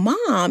speaking as a mom,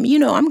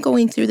 I'm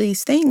going through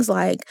these things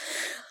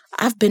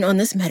I've been on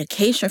this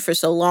medication for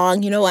so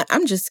long.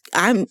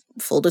 I'm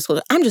full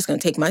disclosure, I'm just going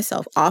to take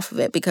myself off of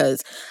it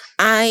because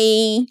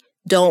I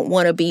don't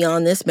want to be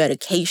on this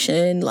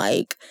medication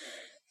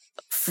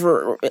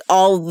for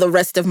all the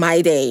rest of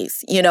my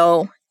days,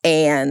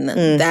 and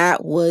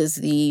that was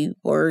the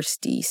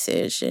worst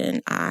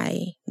decision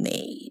I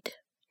made.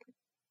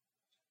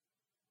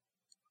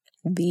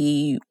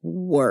 The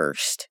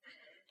worst.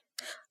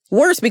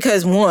 Worst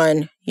because,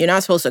 one, you're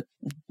not supposed to,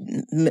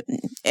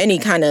 any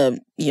kind of,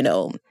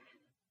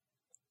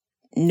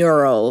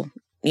 neuro,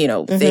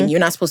 thing, you're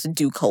not supposed to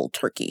do cold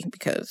turkey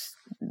because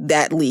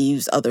that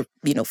leaves other,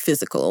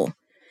 physical,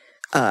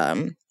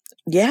 side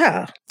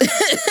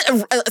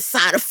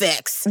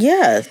effects.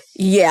 Yes.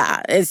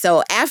 Yeah. And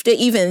so after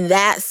even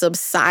that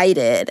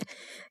subsided,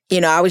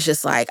 I was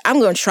just like, I'm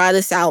going to try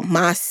this out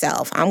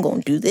myself. I'm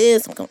going to do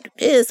this. I'm going to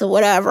do this or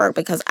whatever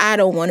because I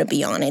don't want to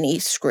be on any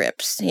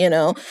scripts,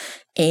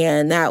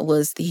 And that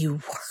was the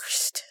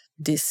worst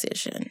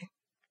decision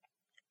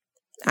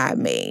I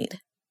made.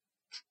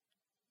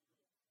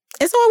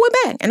 And so I went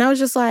back and I was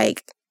just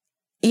like,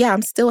 yeah,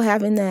 I'm still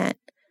having that.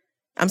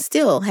 I'm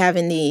still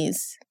having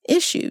these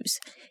issues.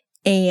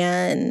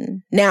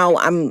 And now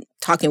I'm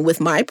talking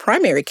with my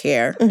primary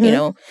care,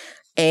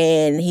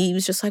 and he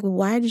was just like, well,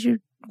 why'd you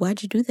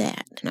do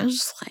that? And I was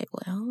just like,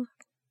 well,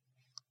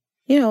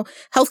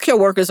 healthcare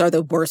workers are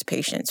the worst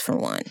patients for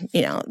one.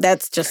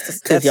 That's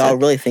just because y'all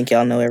really think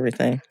y'all know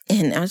everything.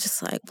 And I was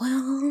just like,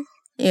 well,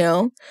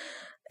 and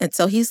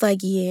so he's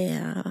like,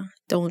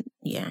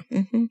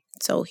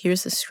 so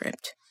here's the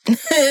script.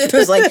 It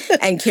was like,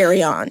 and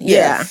carry on.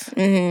 Yes.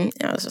 Yeah.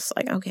 Mm-hmm. I was just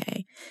like,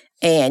 okay.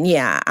 And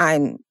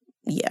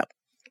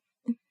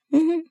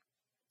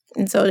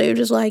and so they were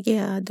just like,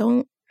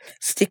 don't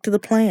stick to the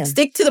plan.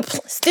 Stick to the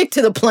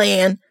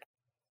plan.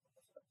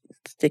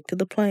 Stick to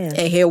the plan.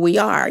 And here we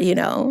are,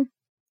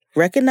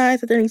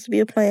 Recognize that there needs to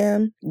be a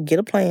plan, get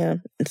a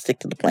plan, and stick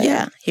to the plan.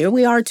 Yeah, here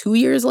we are 2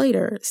 years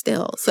later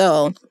still.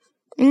 So,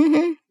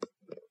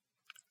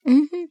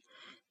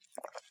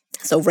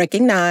 So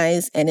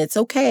recognize, and it's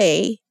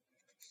okay,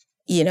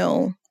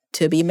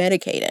 to be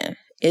medicated.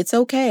 It's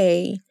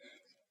okay.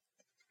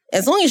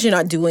 As long as you're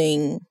not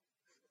doing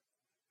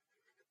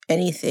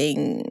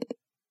anything,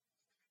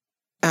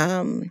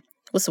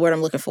 what's the word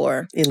I'm looking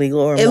for? Illegal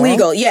or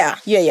illegal. Illegal,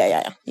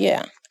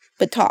 Yeah.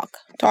 But talk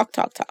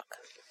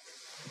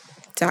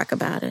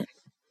about it.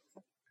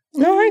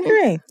 No, I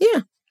agree.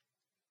 Yeah.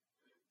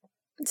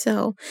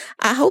 So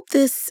I hope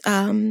this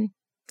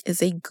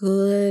is a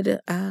good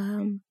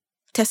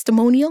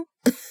testimonial,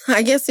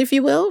 I guess, if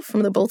you will,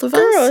 from the both of us.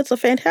 Girl, it's a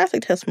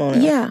fantastic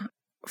testimonial. Yeah,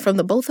 from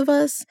the both of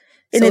us.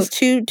 And it's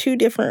two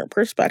different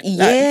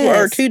perspectives,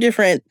 or two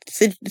different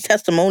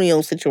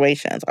testimonial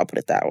situations. I'll put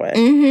it that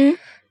way.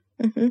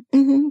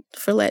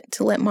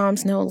 To let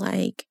moms know,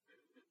 like,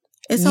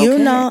 it's You're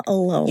okay. not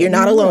alone. You're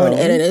not alone,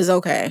 and it is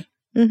okay.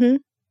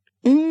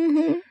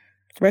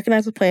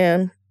 Recognize the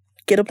plan.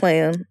 Get a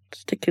plan.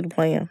 Stick to the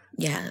plan.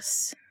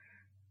 Yes.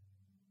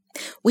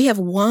 We have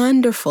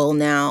wonderful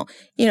now,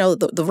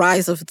 the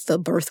rise of the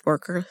birth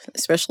worker,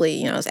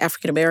 especially, as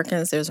African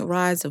Americans, there's a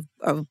rise of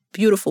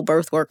beautiful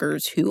birth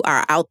workers who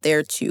are out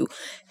there to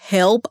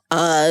help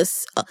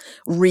us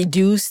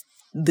reduce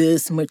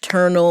this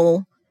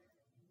maternal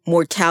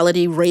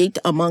mortality rate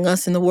among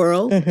us in the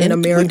world, in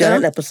America. We've done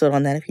an episode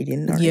on that if you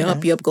didn't already know.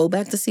 Yep. Go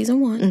back to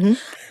season 1.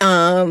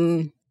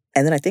 And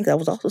then I think that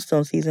was also still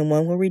in season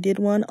 1 where we did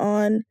one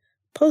on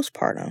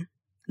postpartum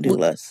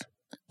doulas.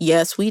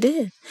 Yes, we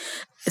did.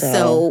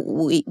 So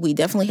we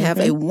definitely have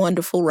a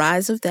wonderful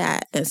rise of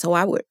that. And so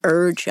I would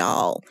urge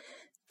y'all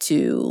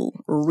to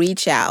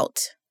reach out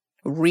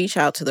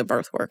to the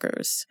birth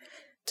workers,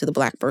 to the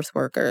Black birth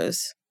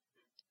workers,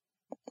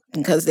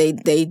 because they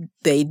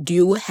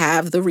do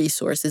have the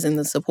resources and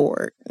the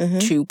support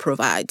to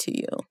provide to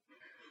you.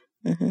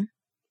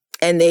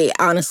 And they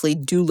honestly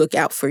do look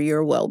out for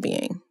your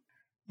well-being.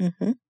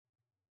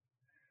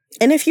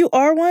 And if you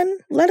are one,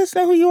 let us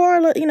know who you are.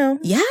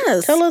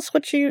 Yes. Tell us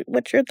what your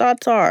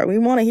thoughts are. We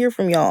want to hear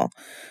from y'all.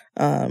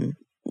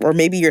 Or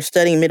maybe you're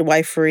studying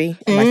midwifery.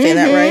 Am I saying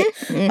that right?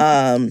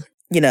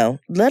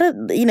 Let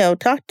it,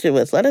 talk to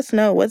us. Let us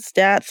know what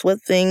stats, what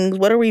things,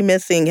 what are we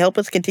missing? Help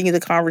us continue the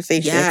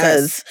conversation.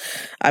 Because,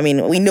 we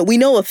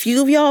know a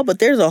few of y'all, but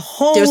there's a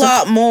whole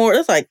lot more.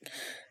 It's like,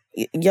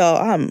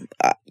 y'all,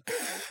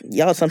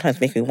 y'all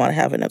sometimes make me want to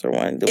have another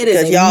one. It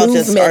is a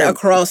movement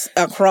across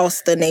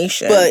the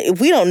nation. But if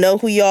we don't know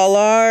who y'all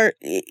are,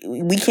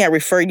 we can't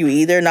refer you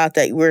either. Not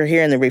that we're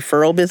here in the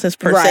referral business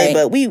per se,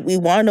 but we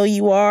want to know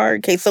you are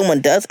in case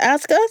someone does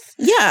ask us.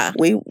 Yeah.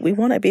 We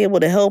want to be able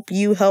to help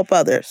you help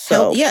others.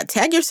 So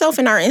tag yourself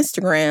in our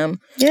Instagram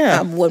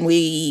when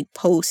we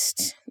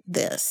post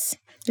this.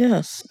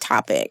 Yes.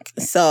 Topic.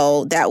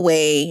 So that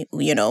way,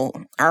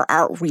 our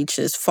outreach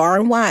is far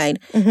and wide.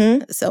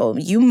 So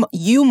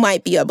you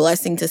might be a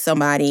blessing to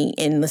somebody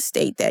in the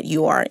state that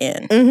you are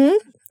in.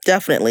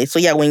 Definitely. So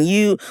when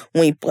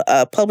we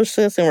publish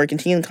this and we're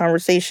continuing the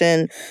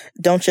conversation,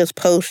 don't just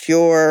post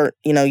your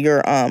IG,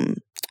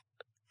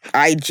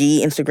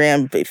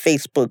 Instagram,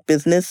 Facebook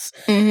business,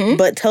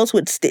 but tell us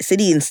what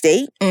city and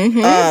state,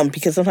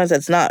 because sometimes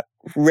that's not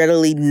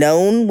readily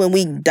known when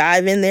we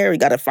dive in there. We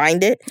got to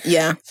find it.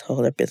 Yeah. It's a whole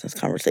other business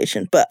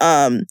conversation. But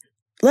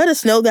let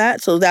us know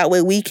that so that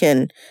way we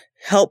can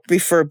help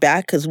refer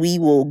back because we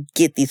will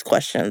get these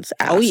questions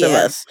asked of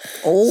us.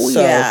 So we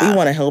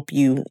want to help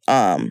you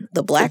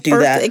the Black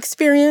birth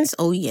experience.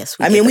 Oh, yes.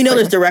 We know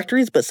there's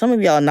directories, but some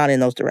of y'all are not in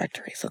those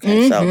directories.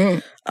 Okay,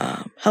 so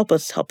help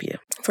us help you.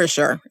 For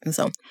sure.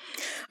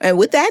 And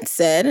with that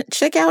said,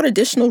 check out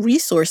additional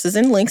resources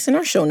and links in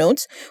our show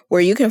notes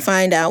where you can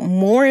find out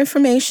more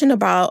information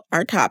about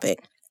our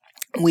topic.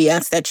 We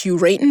ask that you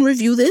rate and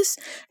review this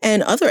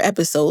and other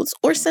episodes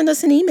or send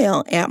us an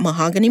email at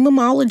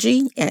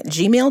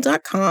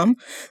mahoganymomology@gmail.com.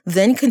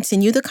 Then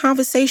continue the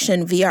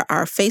conversation via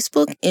our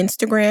Facebook,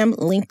 Instagram,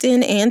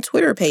 LinkedIn, and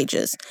Twitter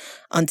pages.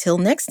 Until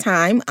next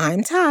time,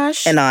 I'm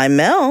Tosh. And I'm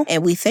Mel.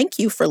 And we thank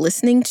you for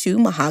listening to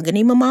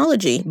Mahogany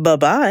Momology.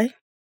 Bye-bye.